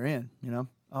 they're in. You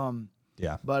know.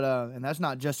 Yeah. But and that's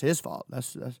not just his fault.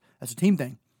 That's a team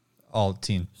thing. All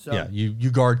team. So, yeah.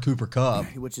 You guard Cooper Kupp,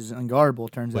 which is unguardable.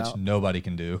 Turns out. Which nobody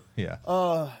can do. Yeah.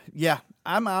 Yeah.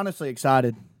 I'm honestly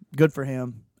excited. Good for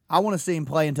him. I want to see him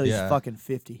play until he's fucking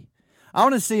 50. I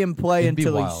want to see him play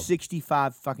until he's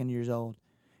 65 fucking years old.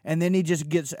 And then he just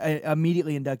gets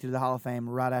immediately inducted to the Hall of Fame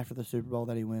right after the Super Bowl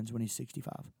that he wins when he's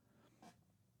 65.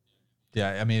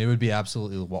 Yeah, I mean, it would be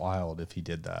absolutely wild if he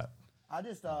did that. I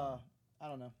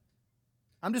don't know.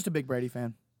 I'm just a big Brady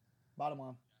fan. Bottom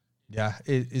line. Yeah,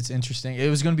 it's interesting. It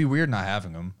was going to be weird not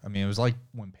having him. I mean, it was like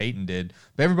when Peyton did.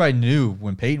 But everybody knew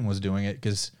when Peyton was doing it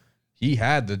because he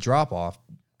had the drop-off.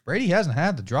 Brady hasn't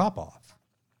had the drop-off.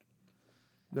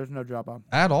 There's no drop-off.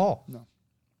 At all. No.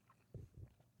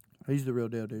 He's the real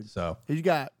deal, dude. So he's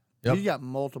got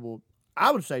multiple,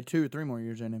 I would say 2 or 3 more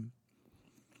years in him.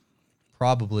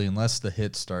 Probably, unless the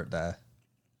hits start to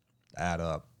add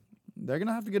up. They're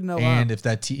gonna have to get no line. And if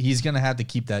he's gonna have to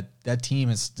keep that team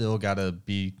has still got to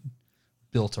be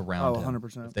built around him.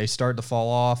 100%. If they start to fall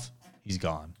off, he's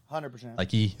gone. 100%.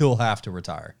 Like he'll have to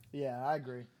retire. Yeah, I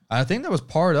agree. I think that was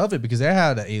part of it because they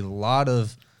had a lot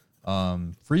of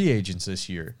free agents this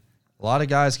year. A lot of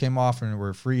guys came off and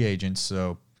were free agents,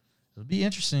 so it'll be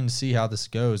interesting to see how this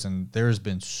goes. And there's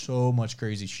been so much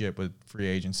crazy shit with free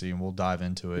agency, and we'll dive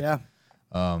into it. Yeah.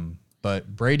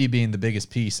 But Brady being the biggest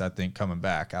piece, I think, coming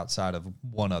back outside of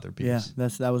one other piece. Yeah,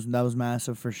 that was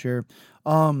massive for sure.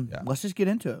 Let's just get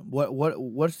into it.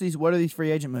 What are these free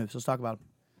agent moves? Let's talk about them.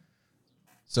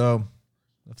 So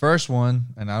the first one,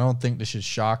 and I don't think this should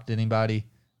shock anybody,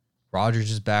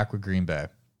 Rodgers is back with Green Bay.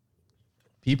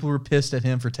 People were pissed at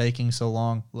him for taking so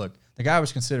long. Look, the guy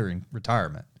was considering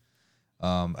retirement.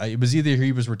 It was either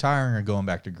he was retiring or going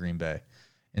back to Green Bay.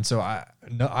 And so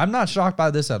I'm not shocked by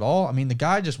this at all. I mean, the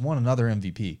guy just won another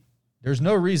MVP. There's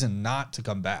no reason not to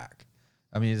come back.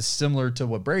 I mean, it's similar to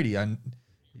what Brady.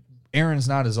 Aaron's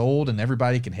not as old, and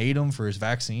everybody can hate him for his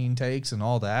vaccine takes and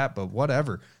all that, but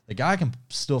whatever. The guy can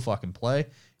still fucking play,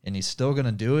 and he's still going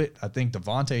to do it. I think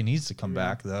Devontae needs to come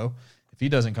back, though. If he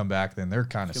doesn't come back, then they're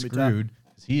kind of screwed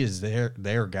because he is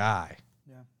their guy.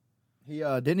 Yeah. He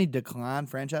didn't he decline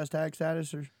franchise tag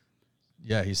status or?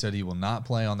 Yeah, he said he will not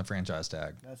play on the franchise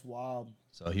tag. That's wild.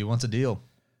 So he wants a deal.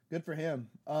 Good for him.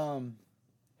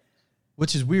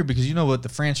 Which is weird because you know what the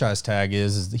franchise tag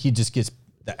is he just gets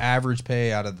the average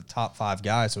pay out of the top 5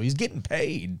 guys. So he's getting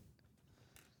paid.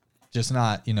 Just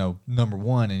not, number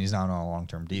one, and he's not on a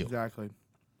long-term deal. Exactly.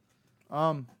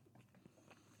 Aaron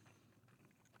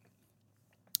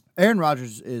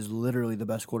Rodgers is literally the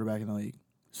best quarterback in the league.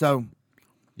 So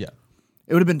yeah.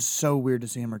 It would have been so weird to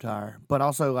see him retire, but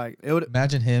also it would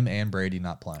imagine him and Brady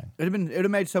not playing. It would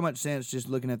have made so much sense just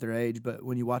looking at their age, but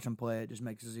when you watch them play, it just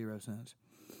makes 0 sense.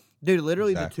 Dude,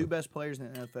 literally the 2 best players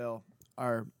in the NFL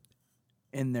are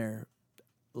in their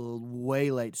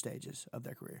way late stages of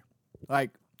their career,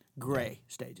 like gray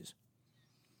stages.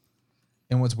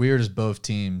 And what's weird is both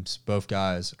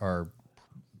guys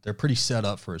they're pretty set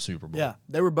up for a Super Bowl. Yeah,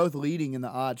 they were both leading in the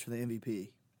odds for the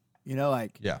MVP.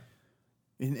 Yeah.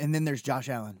 And then there's Josh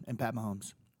Allen and Pat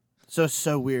Mahomes. So it's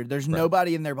so weird. There's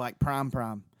nobody in there like prime.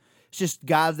 It's just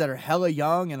guys that are hella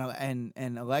young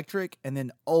and electric, and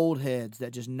then old heads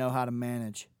that just know how to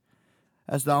manage.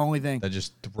 That's the only thing. They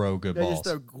just throw good balls. They just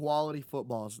throw quality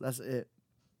footballs. That's it.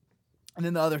 And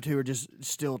then the other two are just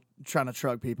still trying to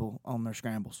truck people on their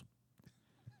scrambles.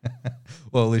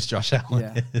 Well, at least Josh Allen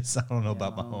Yeah. is. I don't know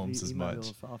about well, Mahomes he as might be a much.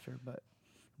 little softer, but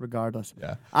regardless,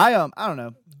 Yeah. I don't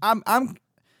know. I'm.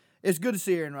 It's good to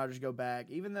see Aaron Rodgers go back,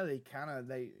 even though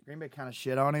Green Bay kind of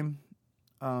shit on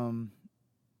him.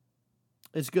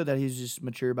 It's good that he's just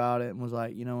mature about it and was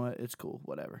like, you know what, it's cool,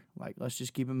 whatever. Like, let's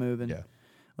just keep it moving. Yeah.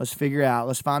 Let's figure it out.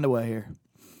 Let's find a way here.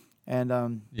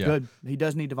 And Yeah. good. He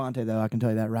does need Devontae though. I can tell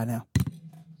you that right now.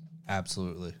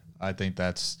 Absolutely. I think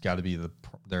that's got to be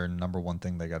their number one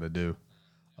thing they got to do.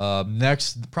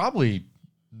 Next, probably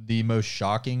the most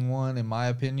shocking one, in my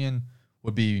opinion,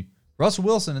 would be Russell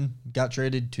Wilson got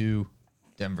traded to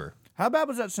Denver. How bad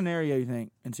was that scenario, you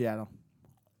think, in Seattle?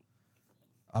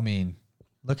 I mean,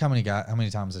 look how many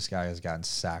times this guy has gotten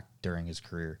sacked during his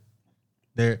career.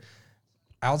 They're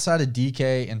outside of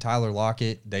DK and Tyler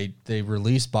Lockett, they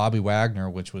released Bobby Wagner,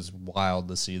 which was wild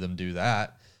to see them do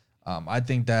that. I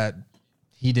think that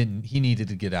he needed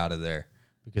to get out of there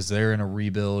because they're in a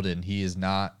rebuild and he is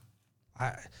not.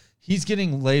 He's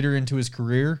getting later into his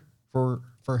career for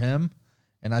him,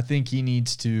 and I think he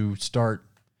needs to start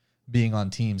being on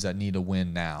teams that need a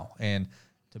win now. And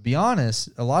to be honest,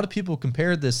 a lot of people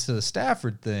compared this to the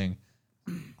Stafford thing.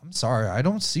 I'm sorry, I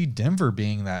don't see Denver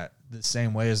being the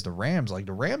same way as the Rams. Like,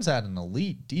 the Rams had an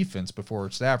elite defense before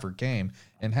Stafford came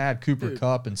and had Cooper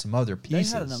Kupp and some other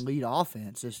pieces. They had an elite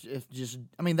offense.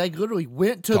 They literally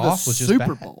went to Goff the was just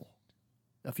Super bad. Bowl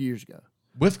a few years ago.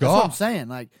 With That's what I'm Goff. saying.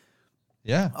 Like,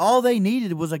 Yeah. all they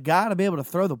needed was a guy to be able to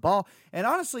throw the ball. And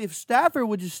honestly, if Stafford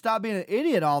would just stop being an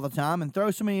idiot all the time and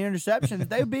throw so many interceptions,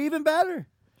 they would be even better.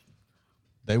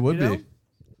 They would You know? be.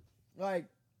 Like,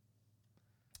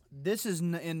 this is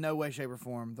in no way, shape, or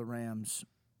form the Rams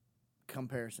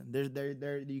comparison.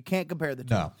 You can't compare the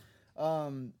two.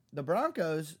 No. The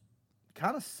Broncos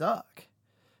kind of suck.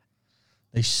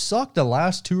 They sucked the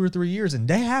last 2 or 3 years, and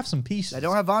they have some pieces. They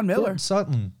don't have Von Miller. Courtland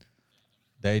Sutton.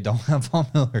 They don't have Von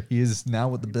Miller. He is now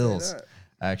with the say Bills. that.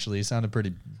 Actually, he sounded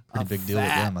pretty big deal with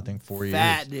them. I think 4 years.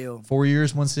 Fat deal. 4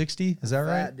 years, 160. Is that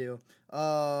right? Fat deal.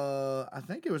 I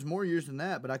think it was more years than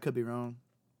that, but I could be wrong.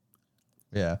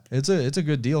 Yeah, it's a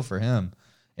good deal for him.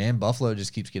 And Buffalo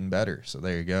just keeps getting better. So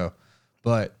there you go.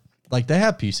 But like, they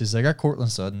have pieces. They got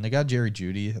Courtland Sutton. They got Jerry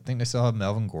Jeudy. I think they still have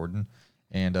Melvin Gordon.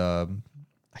 And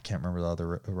I can't remember the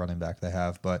other running back they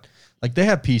have. But like, they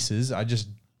have pieces.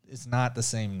 It's not the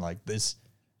same like this.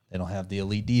 They don't have the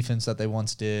elite defense that they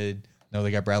once did. No,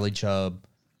 they got Bradley Chubb.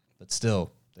 But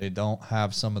still, they don't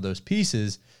have some of those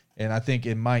pieces. And I think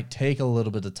it might take a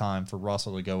little bit of time for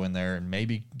Russell to go in there and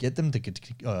maybe get them to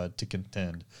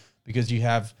contend, because you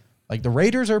have, like, the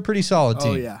Raiders are a pretty solid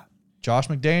team. Oh, yeah. Josh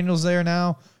McDaniels there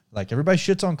now. Like, everybody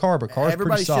shits on Carr, but Carr's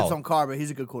Everybody pretty solid. shits on Carr, but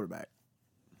he's a good quarterback.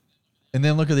 And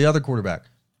then look at the other quarterback,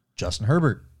 Justin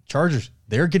Herbert, Chargers.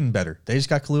 They're getting better. They just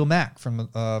got Khalil Mack from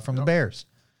the Bears.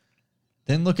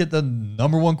 Then look at the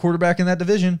number one quarterback in that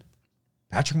division,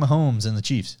 Patrick Mahomes and the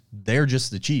Chiefs. They're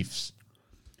just the Chiefs.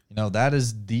 You know, that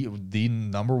is the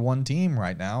number one team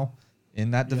right now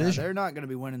in that division. They're not going to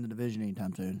be winning the division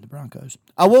anytime soon, the Broncos.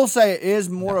 I will say it is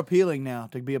more appealing now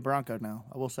to be a Bronco now,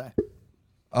 I will say.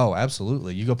 Oh,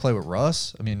 absolutely. You go play with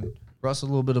Russ. I mean, Russ is a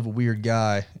little bit of a weird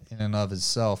guy in and of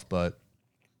himself, but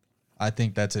I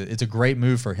think it's a great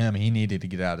move for him. He needed to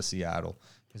get out of Seattle,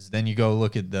 because then you go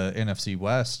look at the NFC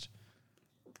West,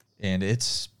 and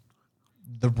it's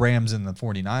the Rams and the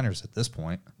 49ers at this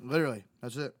point. Literally,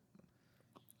 that's it.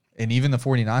 And even the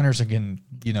 49ers, again,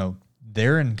 you know,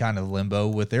 they're in kind of limbo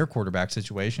with their quarterback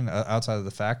situation, outside of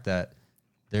the fact that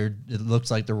it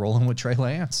looks like they're rolling with Trey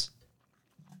Lance.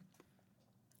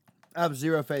 I have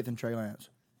zero faith in Trey Lance.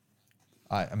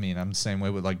 I mean, I'm the same way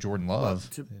with, like, Jordan Love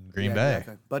in Green yeah, Bay.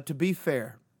 Exactly. But to be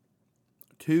fair,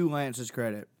 to Lance's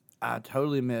credit, I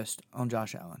totally missed on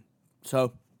Josh Allen.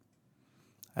 So,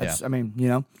 that's, Yeah. I mean, you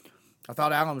know, I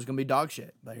thought Allen was going to be dog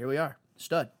shit, but here we are.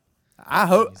 Stud. I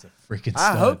hope He's a freaking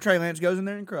stud. I hope Trey Lance goes in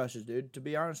there and crushes, dude. To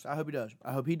be honest, I hope he does.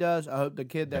 I hope he does. I hope the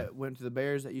kid that went to the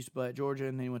Bears that used to play at Georgia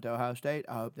and then he went to Ohio State,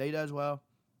 I hope they does well.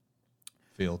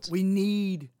 Fields. We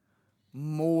need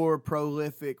more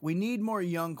prolific. We need more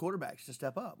young quarterbacks to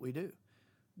step up. We do.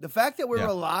 The fact that we're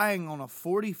relying on a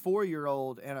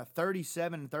 44-year-old and a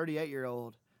 37 and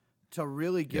 38-year-old to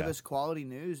really give us quality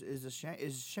news is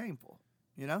shameful,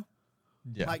 you know?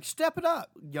 Yeah. Like, step it up,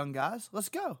 young guys. Let's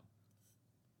go.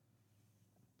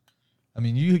 I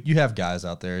mean, you have guys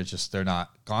out there. It's just they're not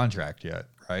contract yet,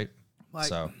 right? Like,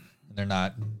 so they're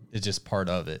not. It's just part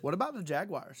of it. What about the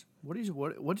Jaguars? What do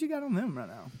you got on them right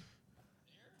now?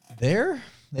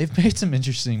 They've made some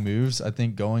interesting moves. I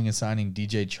think going and signing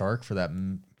DJ Chark for that.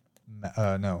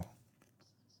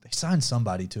 they signed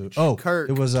somebody to it. Oh, Kirk.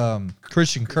 it was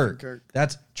Christian Kirk. Kirk.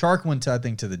 That's Chark went to, I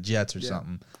think, to the Jets or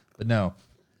something. But no,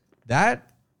 that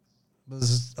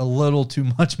was a little too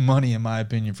much money in my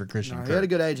opinion for Christian No, Kirk. he had a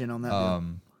good agent on that. Deal.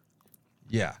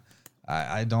 Yeah,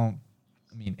 I don't.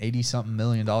 I mean, $80-something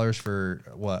million for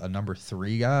what, a number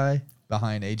 3 guy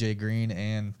behind AJ Green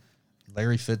and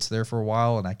Larry Fitz there for a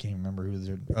while, and I can't remember who was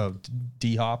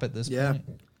D Hop at this point.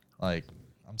 Like,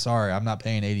 I'm sorry, I'm not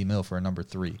paying $80 million for a number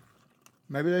 3.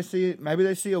 Maybe they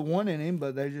see a 1 in him,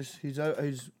 but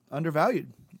he's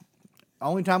undervalued.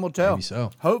 Only time will tell. Maybe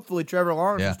so. Hopefully, Trevor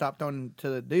Lawrence will stop throwing to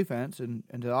the defense and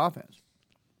to the offense.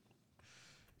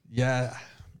 Yeah,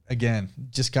 again,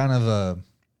 just kind of a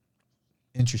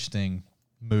interesting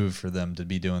move for them to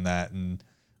be doing that, and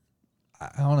I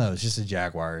don't know. It's just the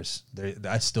Jaguars.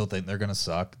 I still think they're gonna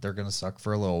suck. They're gonna suck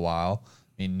for a little while.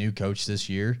 I mean, new coach this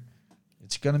year.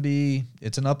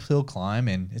 It's an uphill climb,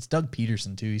 and it's Doug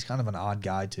Peterson too. He's kind of an odd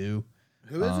guy too.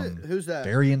 Who is it? Who's that?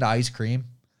 Very into ice cream.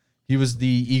 He was the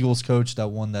Eagles coach that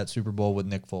won that Super Bowl with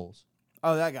Nick Foles.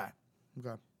 Oh, that guy.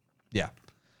 Okay. Yeah,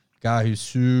 guy who's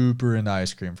super into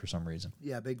ice cream for some reason.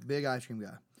 Yeah, big ice cream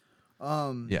guy.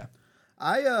 Yeah,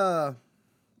 I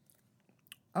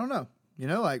don't know. You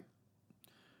know, like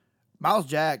Miles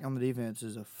Jack on the defense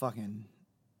is a fucking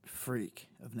freak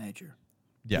of nature.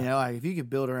 yeah. You know, like if you could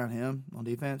build around him on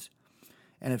defense,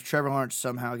 and if Trevor Lawrence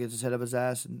somehow gets his head up his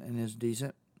ass and is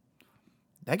decent,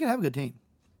 they can have a good team.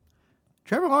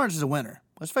 Trevor Lawrence is a winner.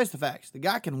 Let's face the facts. The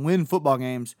guy can win football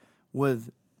games with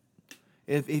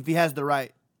if he has the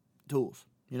right tools,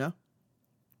 you know?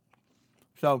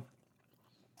 So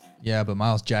Yeah, but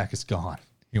Miles Jack is gone.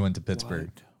 He went to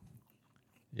Pittsburgh. what?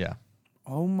 Yeah.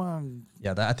 Oh my.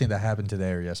 Yeah, I think that happened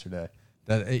today or yesterday.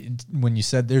 When you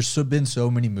said there's been so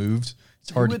many moves,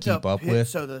 it's hard to keep up with.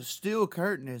 So the steel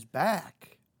curtain is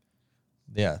back.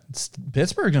 Yeah,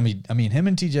 Pittsburgh gonna be. I mean, him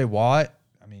and T.J. Watt.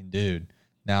 I mean, dude.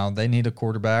 Now they need a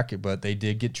quarterback, but they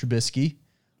did get Trubisky.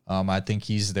 I think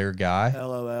he's their guy.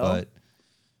 LOL. But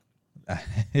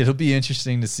it'll be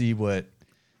interesting to see what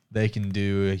they can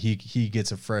do. He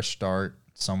gets a fresh start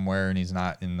somewhere, and he's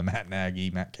not in the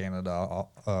Matt Canada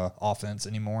offense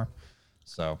anymore.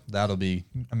 So that'll be.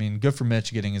 I mean, good for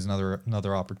Mitch getting his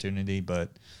another opportunity, but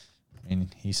I mean,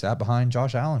 he sat behind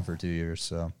Josh Allen for 2 years.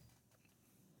 So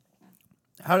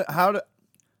How do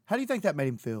you think that made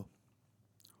him feel?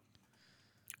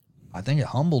 I think it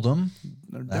humbled him.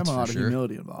 There's That's a lot for of sure.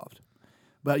 humility involved.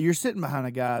 But you're sitting behind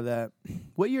a guy that.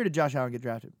 What year did Josh Allen get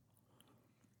drafted?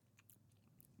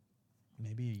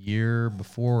 Maybe a year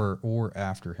before or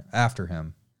after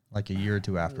him, like a year or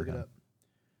two after him.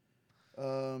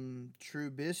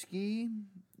 Trubisky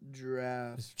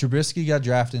draft Trubisky got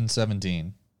drafted in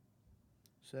 17,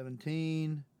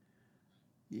 17.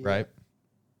 Yeah. right?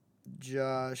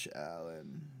 Josh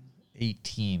Allen.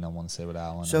 18, I want to say with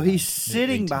Allen. So and he's then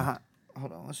sitting 18. behind.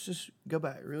 Hold on, let's just go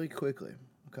back really quickly.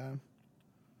 Okay.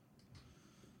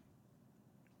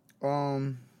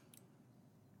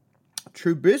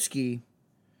 Trubisky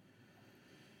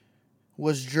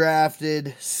was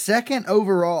drafted 2nd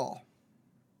overall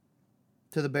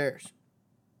to the Bears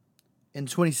in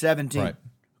 2017. Right.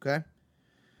 Okay.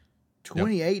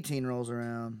 2018 rolls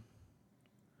around,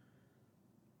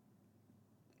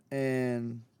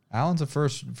 and Allen's a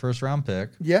first round pick.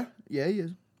 yeah, he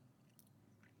is.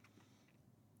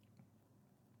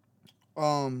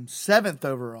 7th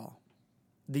overall,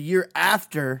 the year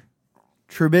after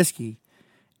Trubisky,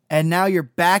 and now you're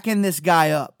backing this guy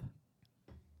up.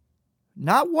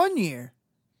 Not 1 year,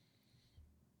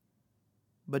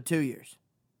 but 2 years.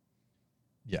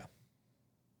 Yeah.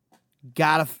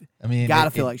 Gotta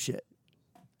feel like shit.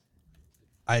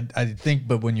 I think,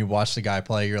 but when you watch the guy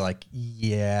play, you're like,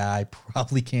 yeah, I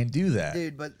probably can't do that.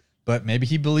 Dude, But maybe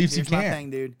he believes here's he my can. thing,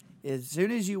 dude. As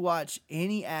soon as you watch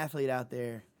any athlete out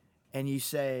there and you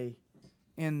say,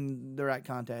 in the right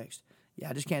context, yeah,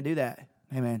 I just can't do that.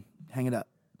 Hey, man, hang it up.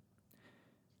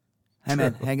 Hey,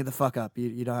 man, hang it the fuck up.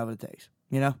 You don't have what it takes.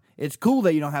 You know? It's cool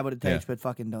that you don't have what it takes, but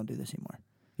fucking don't do this anymore.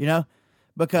 You know?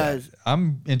 Because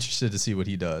I'm interested to see what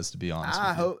he does, to be honest with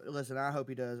you. I hope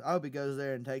he does. I hope he goes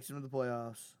there and takes him to the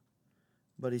playoffs.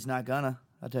 But he's not gonna.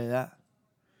 I'll tell you that.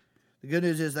 The good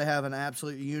news is they have an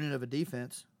absolute unit of a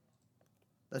defense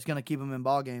that's gonna keep them in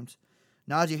ball games.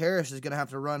 Najee Harris is gonna have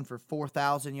to run for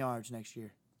 4,000 yards next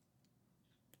year.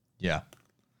 Yeah.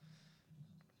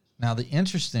 Now, the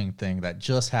interesting thing that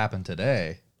just happened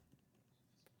today,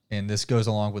 and this goes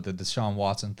along with the Deshaun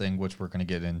Watson thing, which we're going to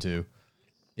get into,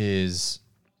 is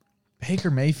Baker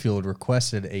Mayfield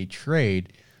requested a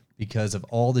trade because of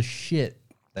all the shit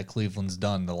that Cleveland's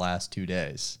done the last 2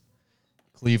 days.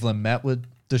 Cleveland met with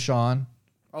Deshaun,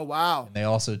 Oh wow! and they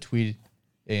also tweeted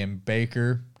and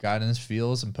Baker got in his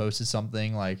feels and posted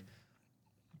something like,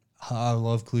 I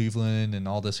love Cleveland and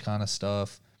all this kind of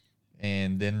stuff.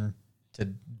 And then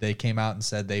they came out and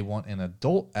said they want an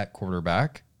adult at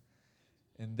quarterback.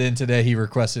 And then today he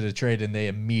requested a trade, and they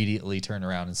immediately turned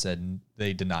around and said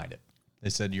they denied it. They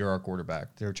said, you're our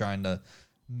quarterback. They're trying to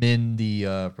mend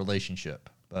the relationship.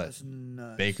 But That's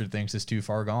nuts. Baker thinks it's too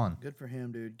far gone. Good for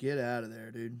him, dude. Get out of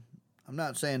there, dude. I'm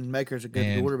not saying Baker's a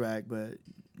good quarterback, but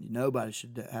nobody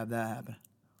should have that happen.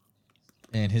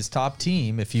 And his top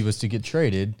team, if he was to get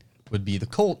traded, would be the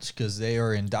Colts, because they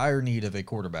are in dire need of a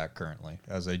quarterback currently,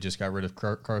 as they just got rid of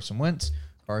Carson Wentz.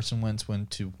 Carson Wentz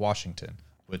went to Washington,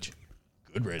 which,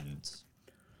 good riddance.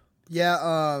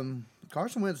 Yeah,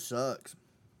 Carson Wentz sucks.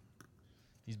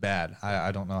 He's bad.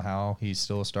 I don't know how he's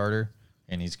still a starter,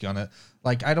 and he's gonna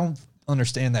I don't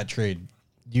understand that trade.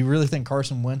 Do you really think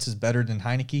Carson Wentz is better than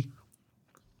Heineke?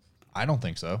 I don't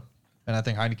think so, and I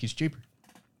think Heineke's cheaper.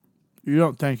 You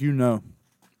don't think you know?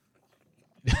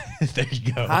 There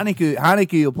you go.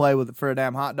 Heineke will play for a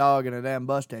damn hot dog and a damn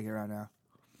bus ticket right now.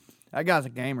 That guy's a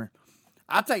gamer.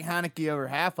 I take Heineke over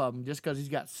half of them just because he's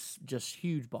got just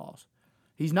huge balls.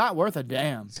 He's not worth a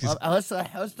damn. Let's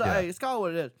call it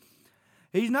what it is.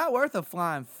 He's not worth a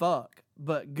flying fuck,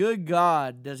 but good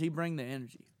God, does he bring the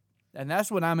energy? And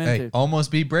that's what I'm into. Hey,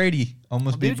 almost beat Brady.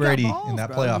 Almost beat Brady in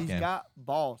that playoff game. He's got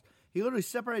balls. He literally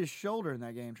separated his shoulder in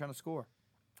that game trying to score.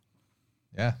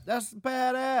 Yeah. That's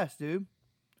badass, dude.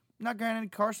 Not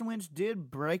granted, Carson Wentz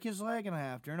did break his leg in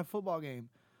half during a football game.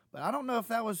 But I don't know if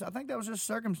that was – I think that was just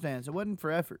circumstance. It wasn't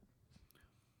for effort.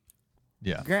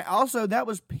 Yeah. Also, that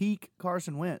was peak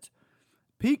Carson Wentz.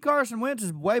 Peak Carson Wentz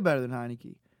is way better than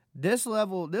Heineke. This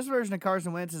version of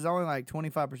Carson Wentz is only like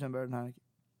 25% better than Heineke.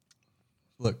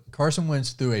 Look, Carson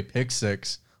Wentz threw a pick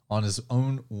six on his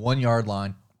own 1 yard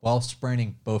line while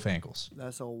spraining both ankles.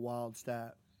 That's a wild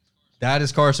stat. That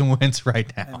is Carson Wentz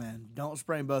right now. Hey, man, don't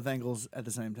sprain both ankles at the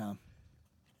same time.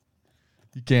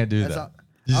 You can't do that.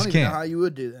 You I just don't even can't. know how you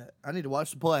would do that. I need to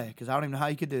watch the play because I don't even know how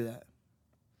you could do that.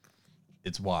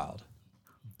 It's wild.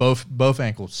 Both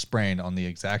ankles sprained on the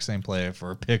exact same play for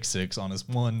a pick six on his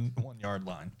 1 yard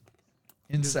line.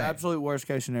 Insane. Absolute worst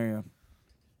case scenario.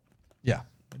 Yeah.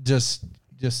 Just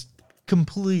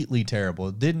completely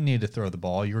terrible. Didn't need to throw the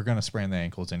ball. You were going to sprain the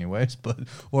ankles anyways, but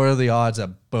what are the odds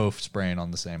that both sprain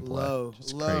on the same play? Low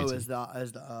crazy. as the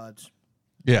odds.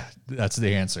 Yeah, that's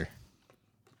the answer.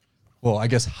 Well, I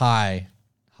guess high,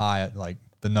 like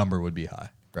the number would be high,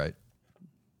 right?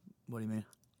 What do you mean?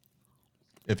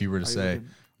 If you were to say,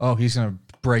 oh, he's going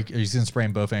to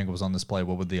sprain both ankles on this play,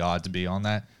 what would the odds be on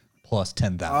that? Plus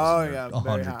 10,000 Oh, yeah,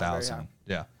 100,000.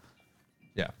 Yeah.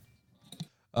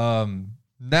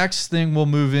 Next thing we'll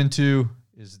move into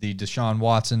is the Deshaun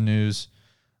Watson news.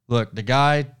 Look, the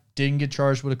guy didn't get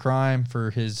charged with a crime for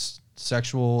his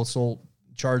sexual assault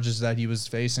charges that he was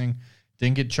facing.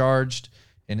 Didn't get charged,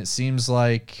 and it seems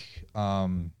like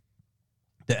the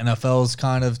NFL's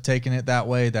kind of taking it that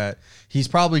way, that he's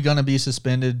probably going to be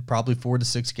suspended, probably 4 to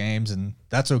 6 games, and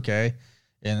that's okay.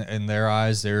 In their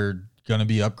eyes, they're going to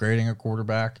be upgrading a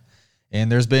quarterback.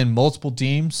 And there's been multiple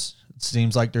teams. It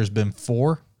seems like there's been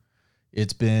 4.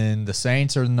 It's been the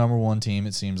Saints are the number 1 team,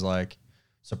 it seems like.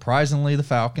 Surprisingly, the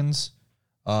Falcons,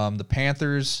 the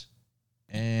Panthers,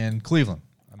 and Cleveland.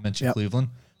 I mentioned Cleveland.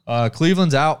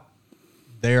 Cleveland's out.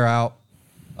 They're out.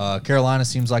 Carolina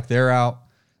seems like they're out.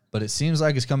 But it seems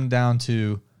like it's coming down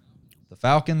to the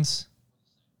Falcons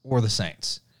or the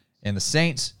Saints. And the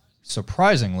Saints,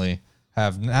 surprisingly,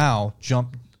 have now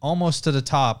jumped almost to the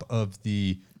top of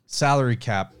the salary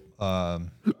cap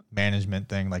management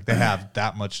thing. Like, they have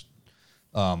that much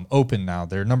open now.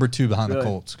 They're number 2 behind the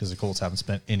Colts because the Colts haven't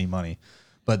spent any money.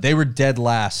 But they were dead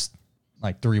last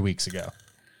like 3 weeks ago.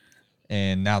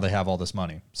 And now they have all this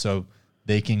money. So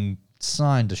they can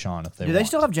sign Deshaun if they want. Do they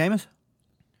still have Jameis?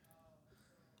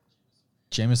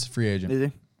 Jameis is a free agent. Is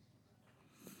he?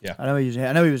 Yeah. I know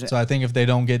he was. So I think if they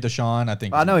don't get Deshaun, I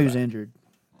think I know he was back. injured.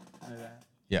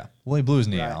 Yeah. Well, he blew his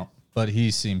knee out, but he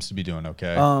seems to be doing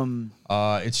okay.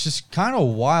 It's just kind of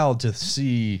wild to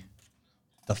see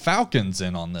the Falcons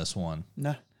in on this one.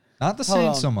 No. Not the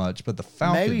Saints so much, but the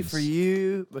Falcons. Maybe for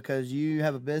you, because you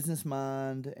have a business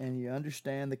mind and you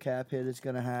understand the cap hit it's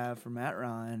going to have for Matt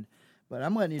Ryan. But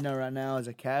I'm letting you know right now, as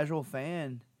a casual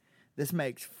fan, this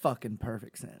makes fucking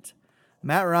perfect sense.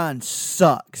 Matt Ryan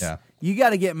sucks. Yeah. You got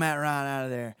to get Matt Ryan out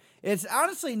of there. It's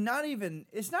honestly not even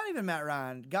Matt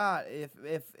Ryan. God,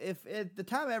 if the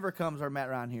time ever comes where Matt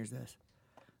Ryan hears this,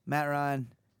 Matt Ryan,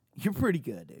 you're pretty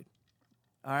good, dude.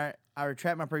 All right, I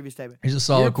retract my previous statement. He's a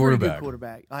solid quarterback. Good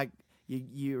quarterback. Like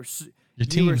you were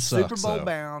team Super sucks, Bowl though.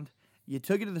 bound. You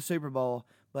took it to the Super Bowl,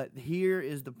 but here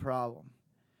is the problem.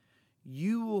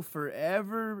 you will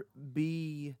forever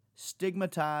be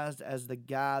stigmatized as the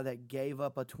guy that gave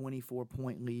up a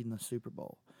 24-point lead in the Super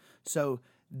Bowl. So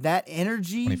that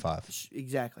energy, 25.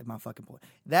 Exactly, my fucking point.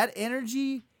 That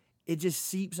energy, it just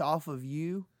seeps off of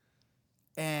you,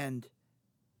 and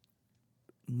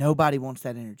nobody wants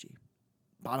that energy.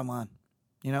 Bottom line,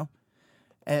 you know.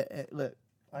 Look,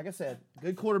 like I said,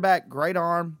 good quarterback, great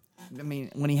arm. I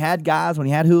mean, when he had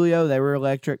Julio, they were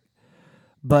electric,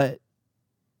 but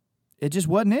it just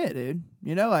wasn't it, dude.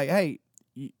 You know, like, hey,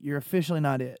 you're officially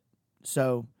not it.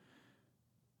 So,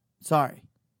 sorry.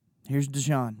 Here's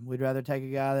Deshaun. We'd rather take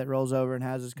a guy that rolls over and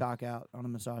has his cock out on a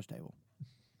massage table.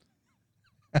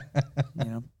 You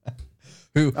know?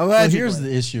 Well, here's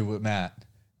the issue with Matt,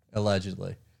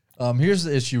 allegedly. Here's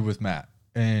the issue with Matt,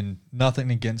 and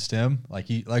nothing against him. Like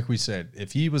we said,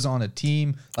 if he was on a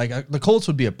team, the Colts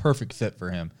would be a perfect fit for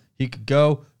him. He could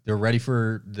go. They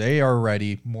are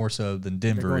ready more so than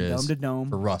Denver is dome to dome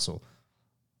for Russell.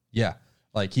 Yeah.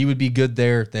 Like, he would be good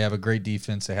there. They have a great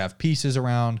defense. They have pieces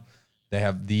around. They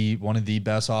have one of the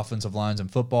best offensive lines in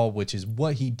football, which is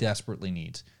what he desperately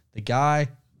needs. The guy,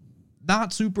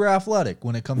 not super athletic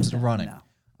when it comes to running.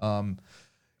 No.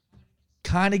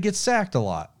 Kind of gets sacked a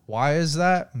lot. Why is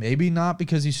that? Maybe not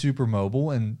because he's super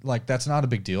mobile, and that's not a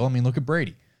big deal. I mean, look at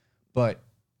Brady. But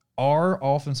our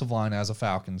offensive line as a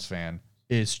Falcons fan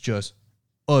is just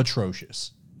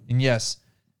atrocious. And yes,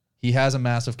 he has a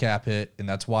massive cap hit, and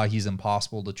that's why he's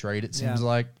impossible to trade, it seems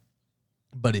like.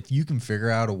 But if you can figure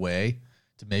out a way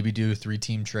to maybe do a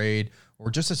 3-team trade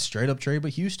or just a straight-up trade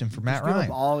with Houston for Matt Ryan.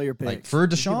 Give up all your picks. For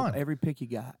Deshaun. Every pick you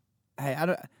got. Hey, I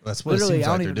don't. That's what it seems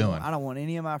like they're doing. I don't want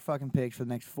any of my fucking picks for the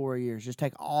next 4 years. Just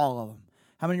take all of them.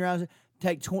 How many rounds?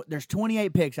 There's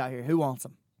 28 picks out here. Who wants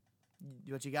them?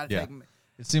 But you got to take them.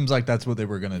 It seems like that's what they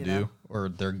were going to do, or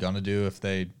they're going to do if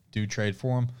they do trade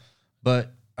for him.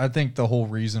 But I think the whole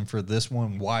reason for this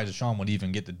one, why Deshaun would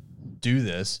even get to do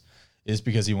this, is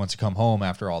because he wants to come home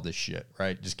after all this shit,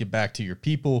 right? Just get back to your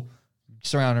people,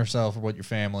 surround yourself with your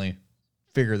family,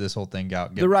 figure this whole thing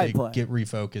out. Get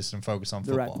refocused and focus on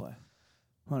football. The right play.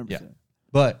 100%. Yeah.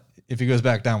 But if he goes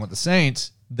back down with the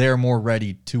Saints, they're more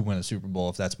ready to win a Super Bowl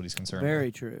if that's what he's concerned Very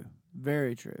with. true.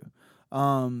 Very true.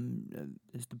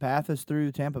 The path is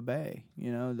through Tampa Bay.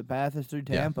 You know, the path is through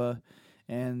Tampa,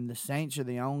 and the Saints are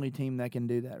the only team that can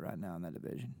do that right now in that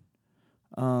division.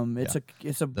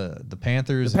 The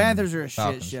Panthers. The Panthers are a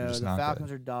Falcons shit show. The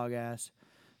Falcons are dog ass.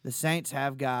 The Saints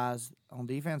have guys on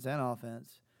defense and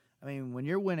offense. I mean, when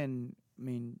you're winning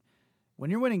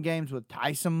games with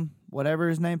Taysom, whatever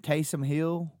his name, Taysom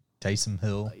Hill,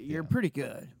 you're pretty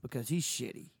good because he's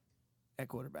shitty at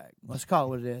quarterback. Let's call it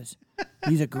what it is.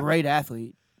 He's a great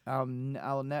athlete.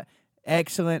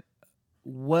 Excellent,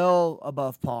 well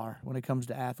above par when it comes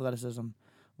to athleticism.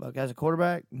 But as a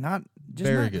quarterback, not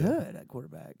good at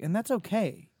quarterback, and that's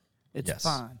okay. It's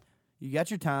fine. You got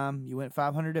your time. You went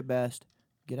 500 at best.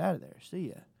 Get out of there. See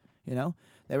ya. You know,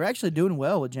 they were actually doing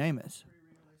well with Jameis,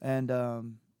 and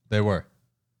they were.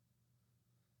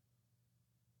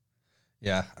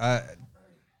 Yeah,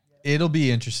 it'll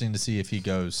be interesting to see if he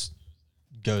goes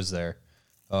there.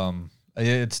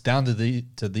 It's down to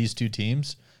these two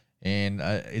teams, and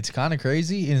it's kind of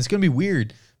crazy, and it's gonna be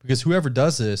weird because whoever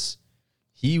does this,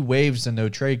 he waives the no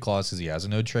trade clause because he has a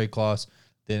no trade clause.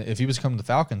 Then if he was coming to the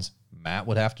Falcons, Matt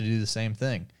would have to do the same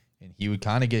thing, and he would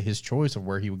kind of get his choice of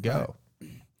where he would go.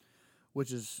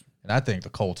 And I think the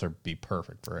Colts would be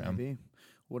perfect for him. Maybe.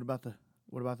 What about the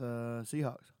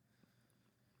Seahawks?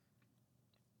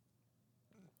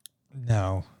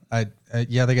 No, they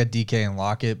got DK and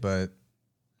Lockett, but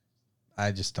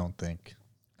I just don't think.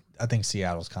 I think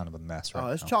Seattle's kind of a mess right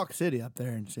now. It's Chalk City up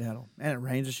there in Seattle, and it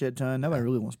rains a shit ton. Nobody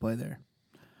really wants to play there.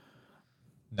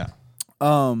 No.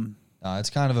 No, it's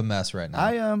kind of a mess right now.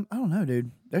 I don't know,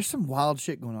 dude. There's some wild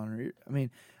shit going on here. I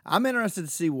mean, I'm interested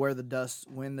to see when the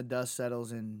dust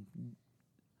settles in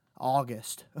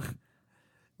August.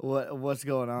 What's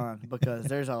going on? Because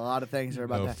there's a lot of things that are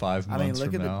about that. 5 months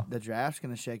look from at now. the draft's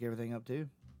going to shake everything up too.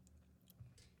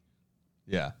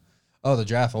 Yeah. Oh, the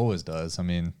draft always does. I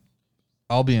mean,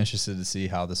 I'll be interested to see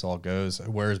how this all goes.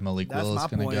 Where's Malik Willis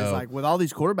going to go? Is like with all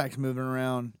these quarterbacks moving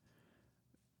around,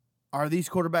 are these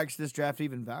quarterbacks this draft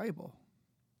even valuable?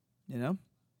 You know?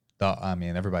 I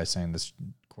mean, everybody's saying this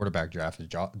quarterback draft is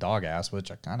dog ass,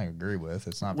 which I kind of agree with.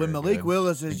 It's not when very Malik good.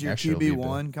 Willis is your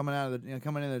QB1 coming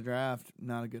into the draft,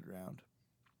 not a good round.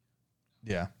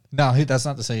 Yeah. No, that's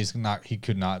not to say he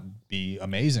could not be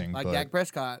amazing. Like but Dak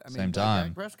Prescott. Same time.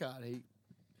 Dak Prescott.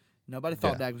 Nobody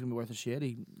thought Dak was going to be worth a shit.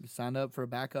 He signed up for a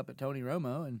backup at Tony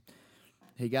Romo, and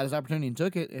he got his opportunity and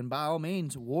took it. And by all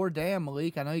means, war damn,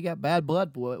 Malik. I know you got bad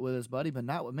blood with us, buddy, but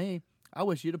not with me. I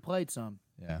wish you'd have played some.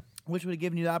 Yeah. Wish would have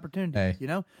given you the opportunity. Hey. You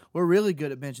know, we're really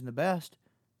good at benching the best.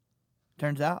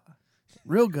 Turns out,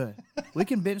 real good. We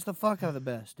can bench the fuck out of the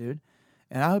best, dude.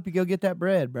 And I hope you go get that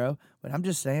bread, bro. But I'm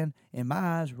just saying, in my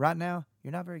eyes, right now,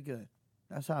 you're not very good.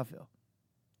 That's how I feel.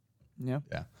 You know?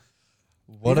 Yeah.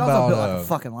 What He's also about built like a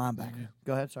fucking linebacker?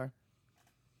 Go ahead, sorry.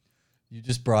 you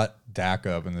just brought Dak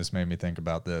up, and this made me think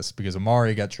about this because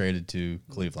Amari got traded to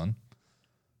Cleveland.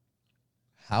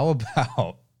 How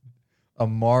about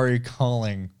Amari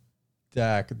calling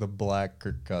Dak the Black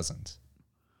Kirk Cousins?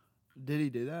 Did he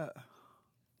do that?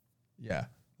 Yeah,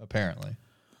 apparently.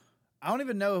 I don't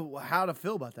even know how to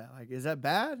feel about that. Like, is that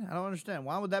bad? I don't understand.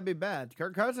 Why would that be bad?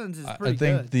 Kirk Cousins is pretty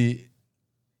good.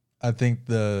 I think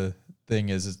the thing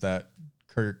is that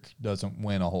Kirk doesn't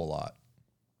win a whole lot.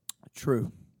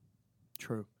 True.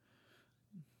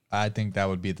 I think that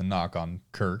would be the knock on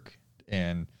Kirk,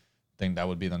 and I think that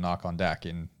would be the knock on Dak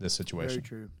in this situation. Very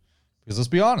true. Because let's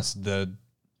be honest, the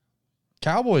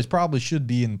Cowboys probably should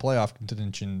be in playoff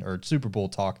contention or Super Bowl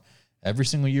talk every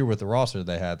single year with the roster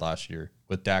they had last year,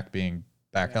 with Dak being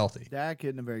back healthy. Dak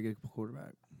isn't a very good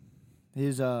quarterback.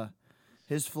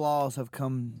 His flaws have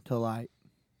come to light.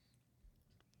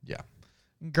 Yeah.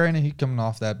 Granted, he's coming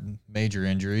off that major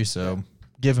injury, so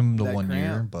give him the That 1 year,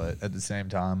 cramp. but at the same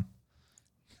time.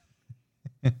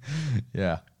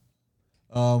 Yeah.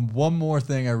 One more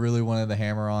thing I really wanted to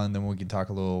hammer on, and then we can talk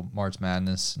a little March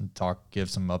Madness and give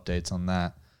some updates on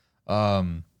that.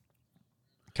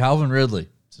 Calvin Ridley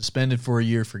suspended for a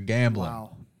year for gambling.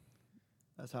 Wow.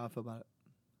 That's how I feel about it.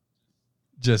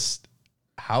 Just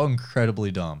how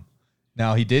incredibly dumb.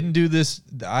 Now, he didn't do this.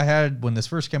 When this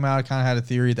first came out, I kind of had a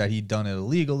theory that he'd done it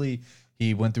illegally.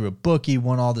 He went through a bookie,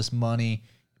 won all this money.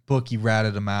 Bookie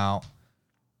ratted him out.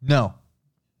 No.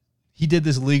 He did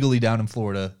this legally down in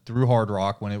Florida through Hard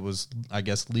Rock when it was, I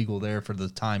guess, legal there for the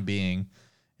time being,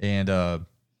 and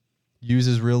use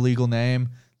his real legal name.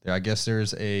 I guess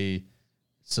there's a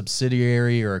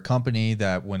subsidiary or a company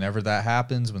that whenever that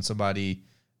happens, when an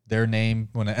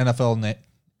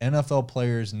NFL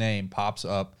player's name pops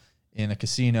up in a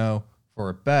casino for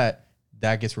a bet,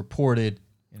 that gets reported,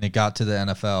 and it got to the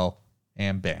NFL,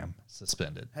 and bam,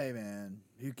 suspended. Hey, man,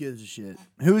 who gives a shit?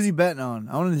 Who was he betting on?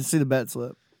 I wanted to see the bet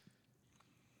slip.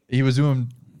 He was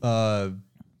doing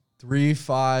 3,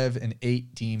 5, and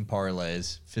 8 team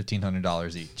parlays,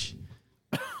 $1,500 each.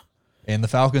 And the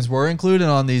Falcons were included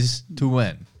on these to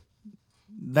win.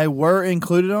 They were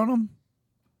included on them?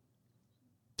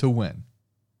 To win.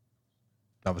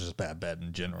 That was just bad bet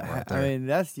in general right there. I mean,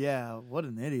 what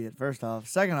an idiot, first off.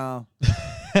 Second off,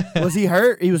 was he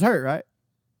hurt? He was hurt, right?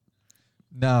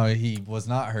 No, he was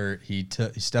not hurt. He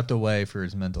stepped away for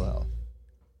his mental health.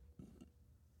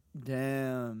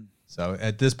 Damn. So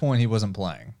at this point, he wasn't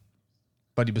playing.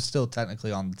 But he was still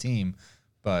technically on the team,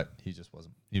 but he just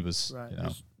wasn't. He was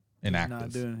inactive.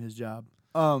 Not doing his job.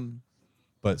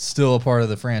 But still a part of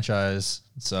the franchise,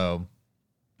 so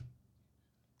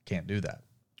can't do that.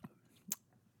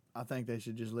 I think they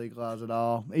should just legalize it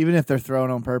all, even if they're throwing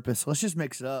on purpose. Let's just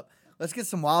mix it up. Let's get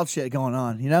some wild shit going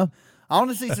on. You know, I want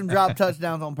to see some drop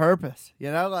touchdowns on purpose.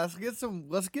 You know, let's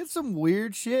get some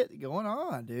weird shit going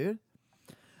on, dude.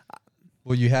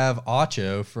 Well, you have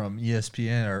Acho from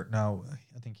ESPN, or no,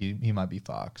 I think he might be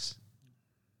Fox.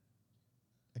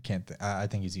 I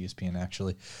think he's ESPN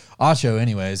actually. Acho,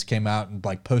 anyways, came out and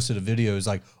posted a video. He's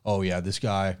like, "Oh yeah, this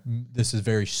is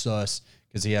very sus."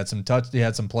 Because he had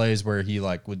some plays where he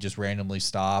would just randomly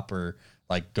stop or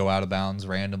go out of bounds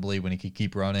randomly when he could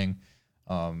keep running.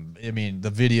 I mean, the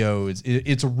video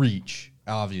it's a reach.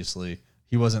 Obviously,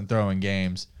 he wasn't throwing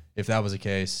games. If that was the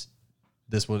case,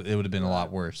 it would have been a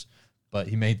lot worse. But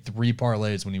he made 3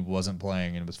 parlays when he wasn't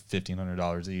playing, and it was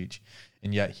 $1,500 each.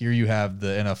 And yet here you have the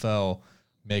NFL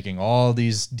making all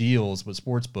these deals with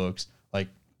sports books. Like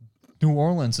New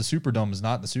Orleans, the Superdome is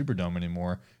not the Superdome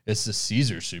anymore. It's the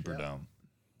Caesars Superdome.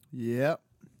 Yep.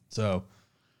 So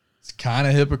it's kind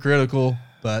of hypocritical,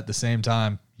 but at the same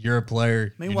time, you're a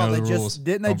player. Meanwhile, you know the rules.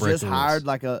 Didn't they just hired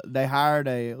rules. they hired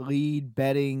a lead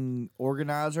betting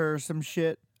organizer or some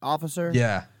shit officer?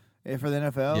 Yeah. For the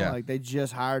NFL? Yeah. They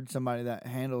just hired somebody that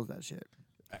handles that shit.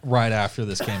 Right after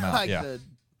this came out. Yeah.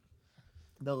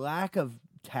 The lack of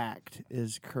tact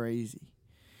is crazy.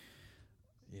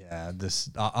 Yeah,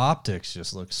 this optics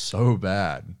just looks so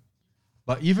bad.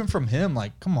 But even from him,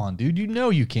 come on, dude,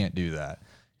 you can't do that.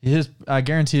 I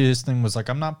guarantee his thing was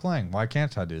I'm not playing. Why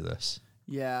can't I do this?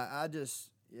 Yeah,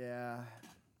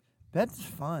 Bet's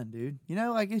fun, dude.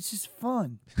 It's just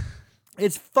fun.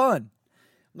 It's fun.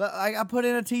 I put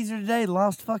in a teaser today,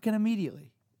 lost fucking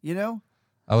immediately. You know?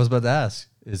 I was about to ask.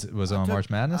 Was it on March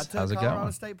Madness? I took How's it Colorado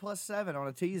going? State +7 on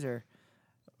a teaser.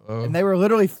 And they were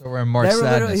literally So we're in March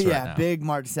Sadness right now. Big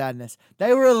March Sadness.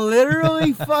 They were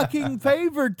literally fucking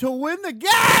favored to win the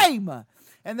game,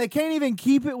 and they can't even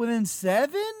keep it within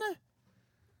 7.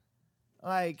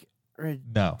 Like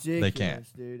ridiculous, No, they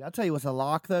can't, dude. I'll tell you what's a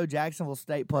lock though: Jacksonville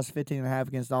State plus 15.5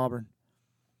 against Auburn.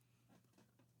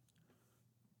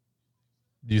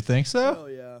 Do you think so? Oh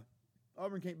yeah,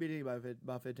 Auburn can't beat anybody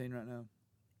by 15 right now.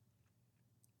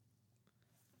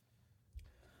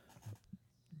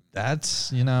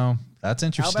 That's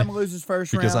interesting. Alabama loses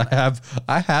first because round.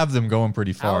 I have them going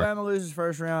pretty far. Alabama loses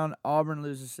first round. Auburn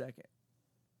loses second.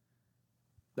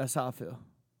 That's how I feel.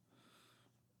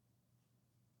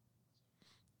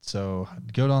 So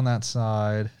good on that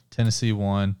side. Tennessee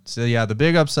won. So yeah, the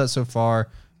big upset so far: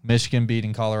 Michigan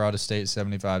beating Colorado State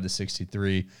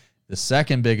 75-63. The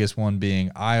second biggest one being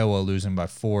Iowa losing by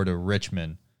 4 to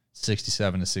Richmond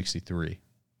 67-63.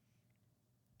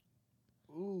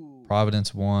 Ooh,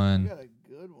 Providence I won. got a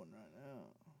good one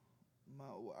right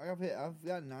now. I've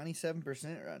got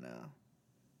 97% right now.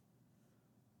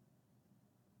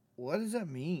 What does that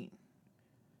mean?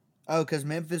 Oh, because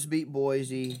Memphis beat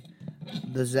Boise.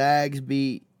 The Zags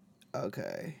beat.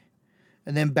 Okay.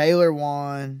 And then Baylor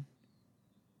won.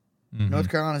 Mhm. North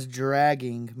Carolina's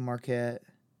dragging Marquette.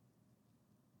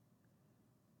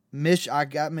 I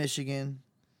got Michigan.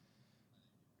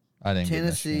 I didn't get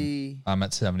Michigan. Tennessee. I'm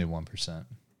at 71%.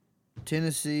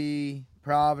 Tennessee.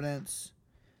 Providence.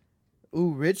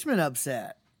 Ooh, Richmond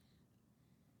upset.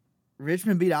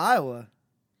 Richmond beat Iowa.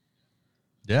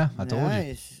 Yeah, I told you.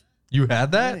 Nice. You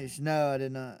had that? Nice. No, I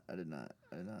did not.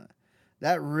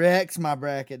 That wrecks my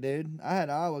bracket, dude. I had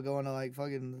Iowa going to like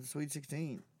fucking Sweet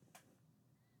 16.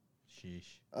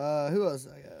 Sheesh. Who else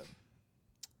I got?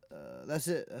 That's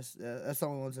it. That's the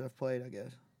only ones that I've played, I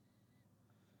guess.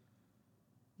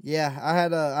 Yeah,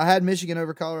 I had Michigan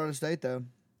over Colorado State though.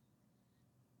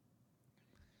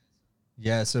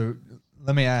 Yeah, so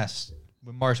let me ask.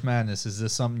 With March Madness, is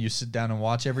this something you sit down and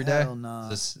watch every day? Hell nah.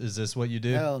 Is this what you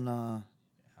do? Hell nah.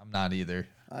 I'm not either.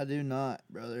 I do not,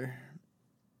 brother.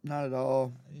 Not at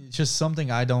all. It's just something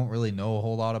I don't really know a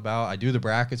whole lot about. I do the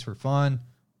brackets for fun,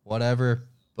 whatever,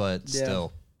 but Yeah.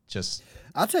 still, just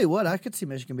I'll tell you what, I could see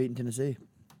Michigan beating Tennessee.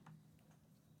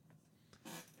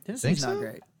 Tennessee's not so?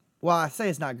 great. Well, I say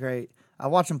it's not great. I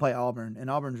watch them play Auburn, and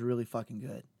Auburn's really fucking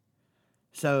good.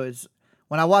 So it's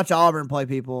when I watch Auburn play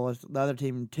people, the other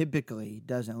team typically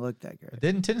doesn't look that great.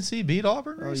 didn't Tennessee beat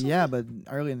Auburn Oh recently? yeah, but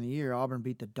early in the year, Auburn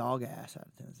beat the dog ass out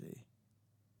of Tennessee.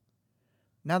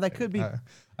 Now that could be.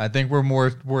 I think we're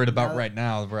more worried about Now- right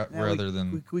now now rather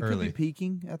than we could early. be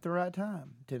peaking at the right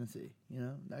time. Tennessee,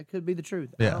 that could be the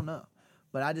truth. Yeah. I don't know,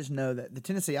 but I just know that the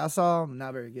Tennessee I saw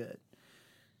not very good.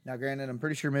 Now, granted, I'm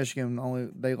pretty sure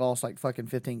Michigan they lost like fucking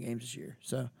 15 games this year,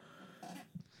 so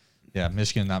Yeah,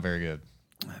 Michigan not very good.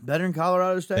 better than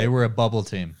Colorado State. They were a bubble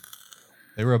team.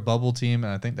 And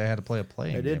I think they had to play a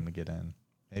playing They did. game to get in.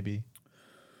 Maybe.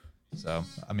 So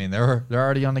I mean, they're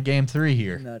already on to game 3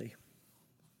 here. nutty.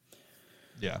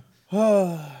 Yeah.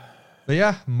 But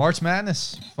yeah, March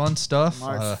Madness, fun stuff.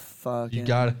 March fucking. You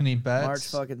got any bets? March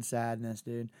fucking sadness,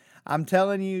 dude. I'm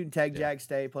telling you, take Jack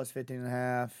State plus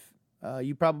 15.5.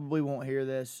 You probably won't hear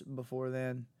this before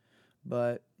then,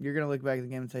 but you're gonna look back at the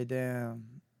game and say, "Damn,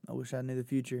 I wish I knew the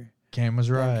future." Cam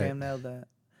was right. Cam nailed that.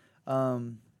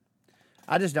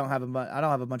 I just don't have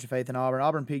a bunch of faith in Auburn.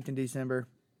 Auburn peaked in December.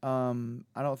 I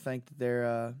don't think that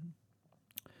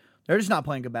they're just not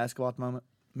playing good basketball at the moment.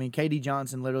 I mean, KD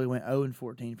Johnson literally went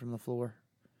 0-14 from the floor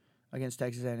against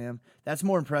Texas A&M. That's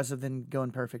more impressive than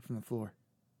going perfect from the floor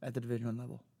at the Division I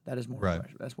level. That is more Right.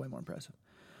 impressive. That's way more impressive.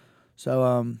 So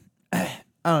I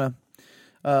don't know.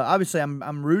 Obviously,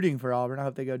 I'm rooting for Auburn. I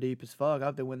hope they go deep as fuck. I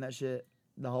hope they win that shit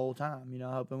the whole time.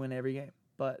 I hope they win every game.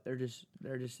 But they're just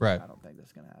Right. I don't think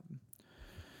that's gonna happen.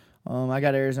 I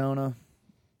got Arizona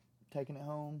taking it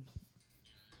home.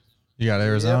 You got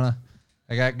Arizona.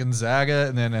 I got Gonzaga,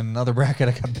 and then in another bracket,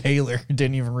 I got Baylor.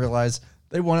 Didn't even realize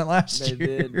they won it last They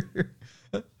year.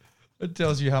 It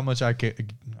tells you how much I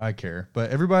care. But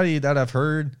everybody that I've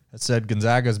heard has said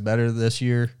Gonzaga's better this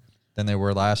year than they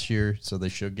were last year, so they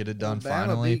should get it done Bama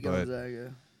finally. beat But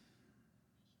Gonzaga.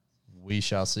 we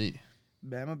shall see.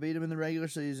 Bama beat them in the regular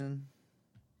season.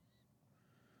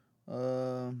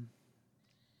 Auburn's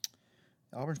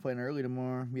playing early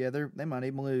tomorrow. Yeah, they might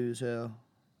even lose. Hell,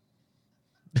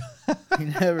 you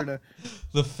never know.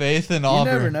 The faith in You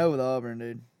Auburn. never know with Auburn,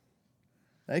 dude.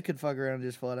 They could fuck around and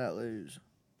just flat out lose.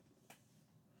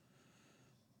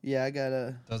 Yeah, I got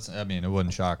a. It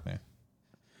wouldn't shock me.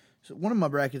 So one of my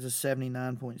brackets is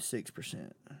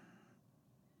 79.6%.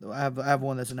 I have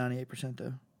one that's a 98%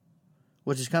 though,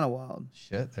 which is kind of wild.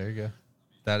 Shit, there you go.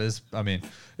 That is, I mean,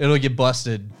 it'll get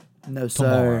busted. No,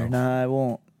 tomorrow. sir. No, I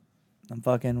won't. I'm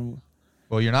fucking.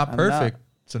 Well, you're not I'm perfect,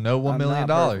 so no $1 I'm million.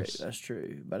 not perfect, that's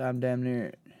true, but I'm damn near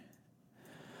it.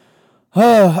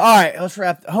 Oh, all right. Let's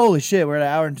wrap. Holy shit, we're at 1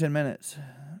 hour and 10 minutes.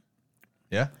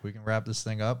 Yeah, we can wrap this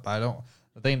thing up. I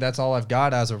think that's all I've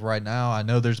got as of right now. I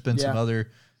know there's been some other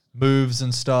moves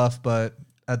and stuff, but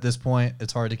at this point,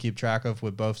 it's hard to keep track of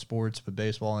with both sports, with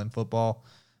baseball and football.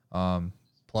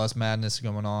 Plus madness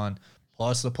going on,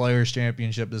 plus the Players'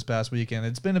 Championship this past weekend.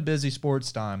 It's been a busy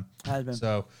sports time. Has been.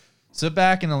 So sit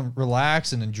back and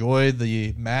relax and enjoy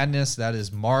the madness that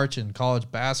is March in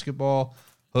college basketball.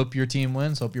 Hope your team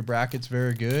wins. Hope your bracket's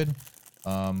very good.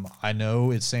 I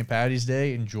know it's St. Patty's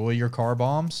Day. Enjoy your car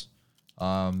bombs.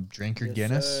 Drink your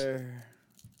Guinness. Sir.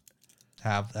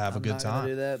 Have a good I'm not time. gonna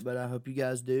do that, but I hope you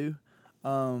guys do.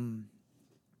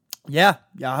 Yeah.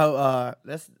 I hope,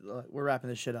 we're wrapping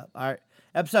this shit up. All right,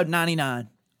 episode 99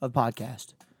 of the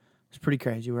podcast. It's pretty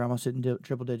crazy. We're almost hitting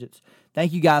triple digits.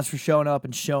 Thank you guys for showing up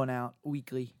and showing out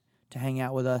weekly to hang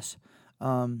out with us.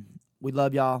 We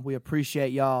love y'all. We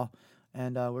appreciate y'all.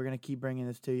 And we're going to keep bringing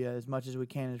this to you as much as we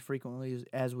can, as frequently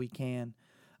as we can.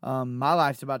 My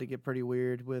life's about to get pretty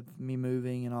weird with me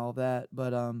moving and all of that.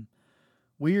 But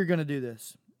we are going to do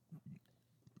this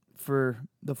for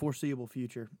the foreseeable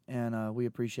future. And we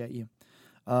appreciate you.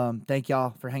 Thank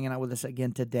y'all for hanging out with us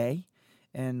again today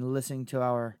and listening to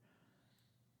our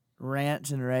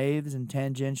rants and raves and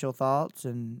tangential thoughts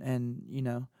and you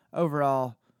know,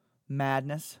 overall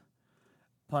madness,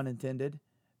 pun intended.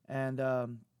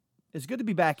 And it's good to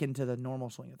be back into the normal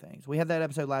swing of things. We had that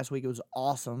episode last week. It was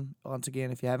awesome. Once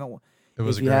again, if you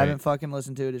haven't fucking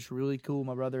listened to it, it's really cool.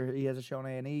 My brother, he has a show on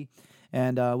A&E,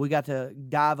 and we got to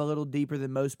dive a little deeper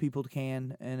than most people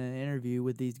can in an interview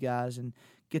with these guys and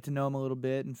get to know them a little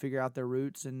bit and figure out their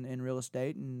roots in real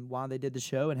estate and why they did the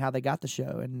show and how they got the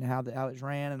show and how it's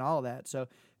ran and all of that. So if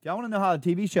y'all want to know how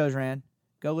the TV shows ran,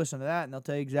 go listen to that, and they'll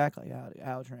tell you exactly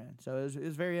how it's ran. So it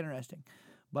was very interesting.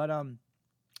 But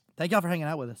thank y'all for hanging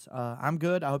out with us. I'm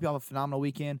good. I hope y'all have a phenomenal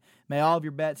weekend. May all of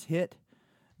your bets hit.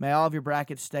 May all of your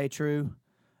brackets stay true.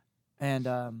 And,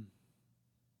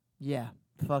 yeah,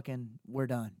 we're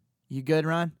done. You good,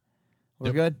 Ron?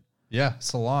 We're good? Yeah,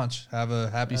 it's the launch. Have a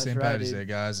happy That's St. right, Patty's dude.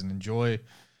 Day, guys, and enjoy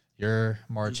your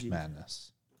March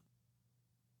Madness.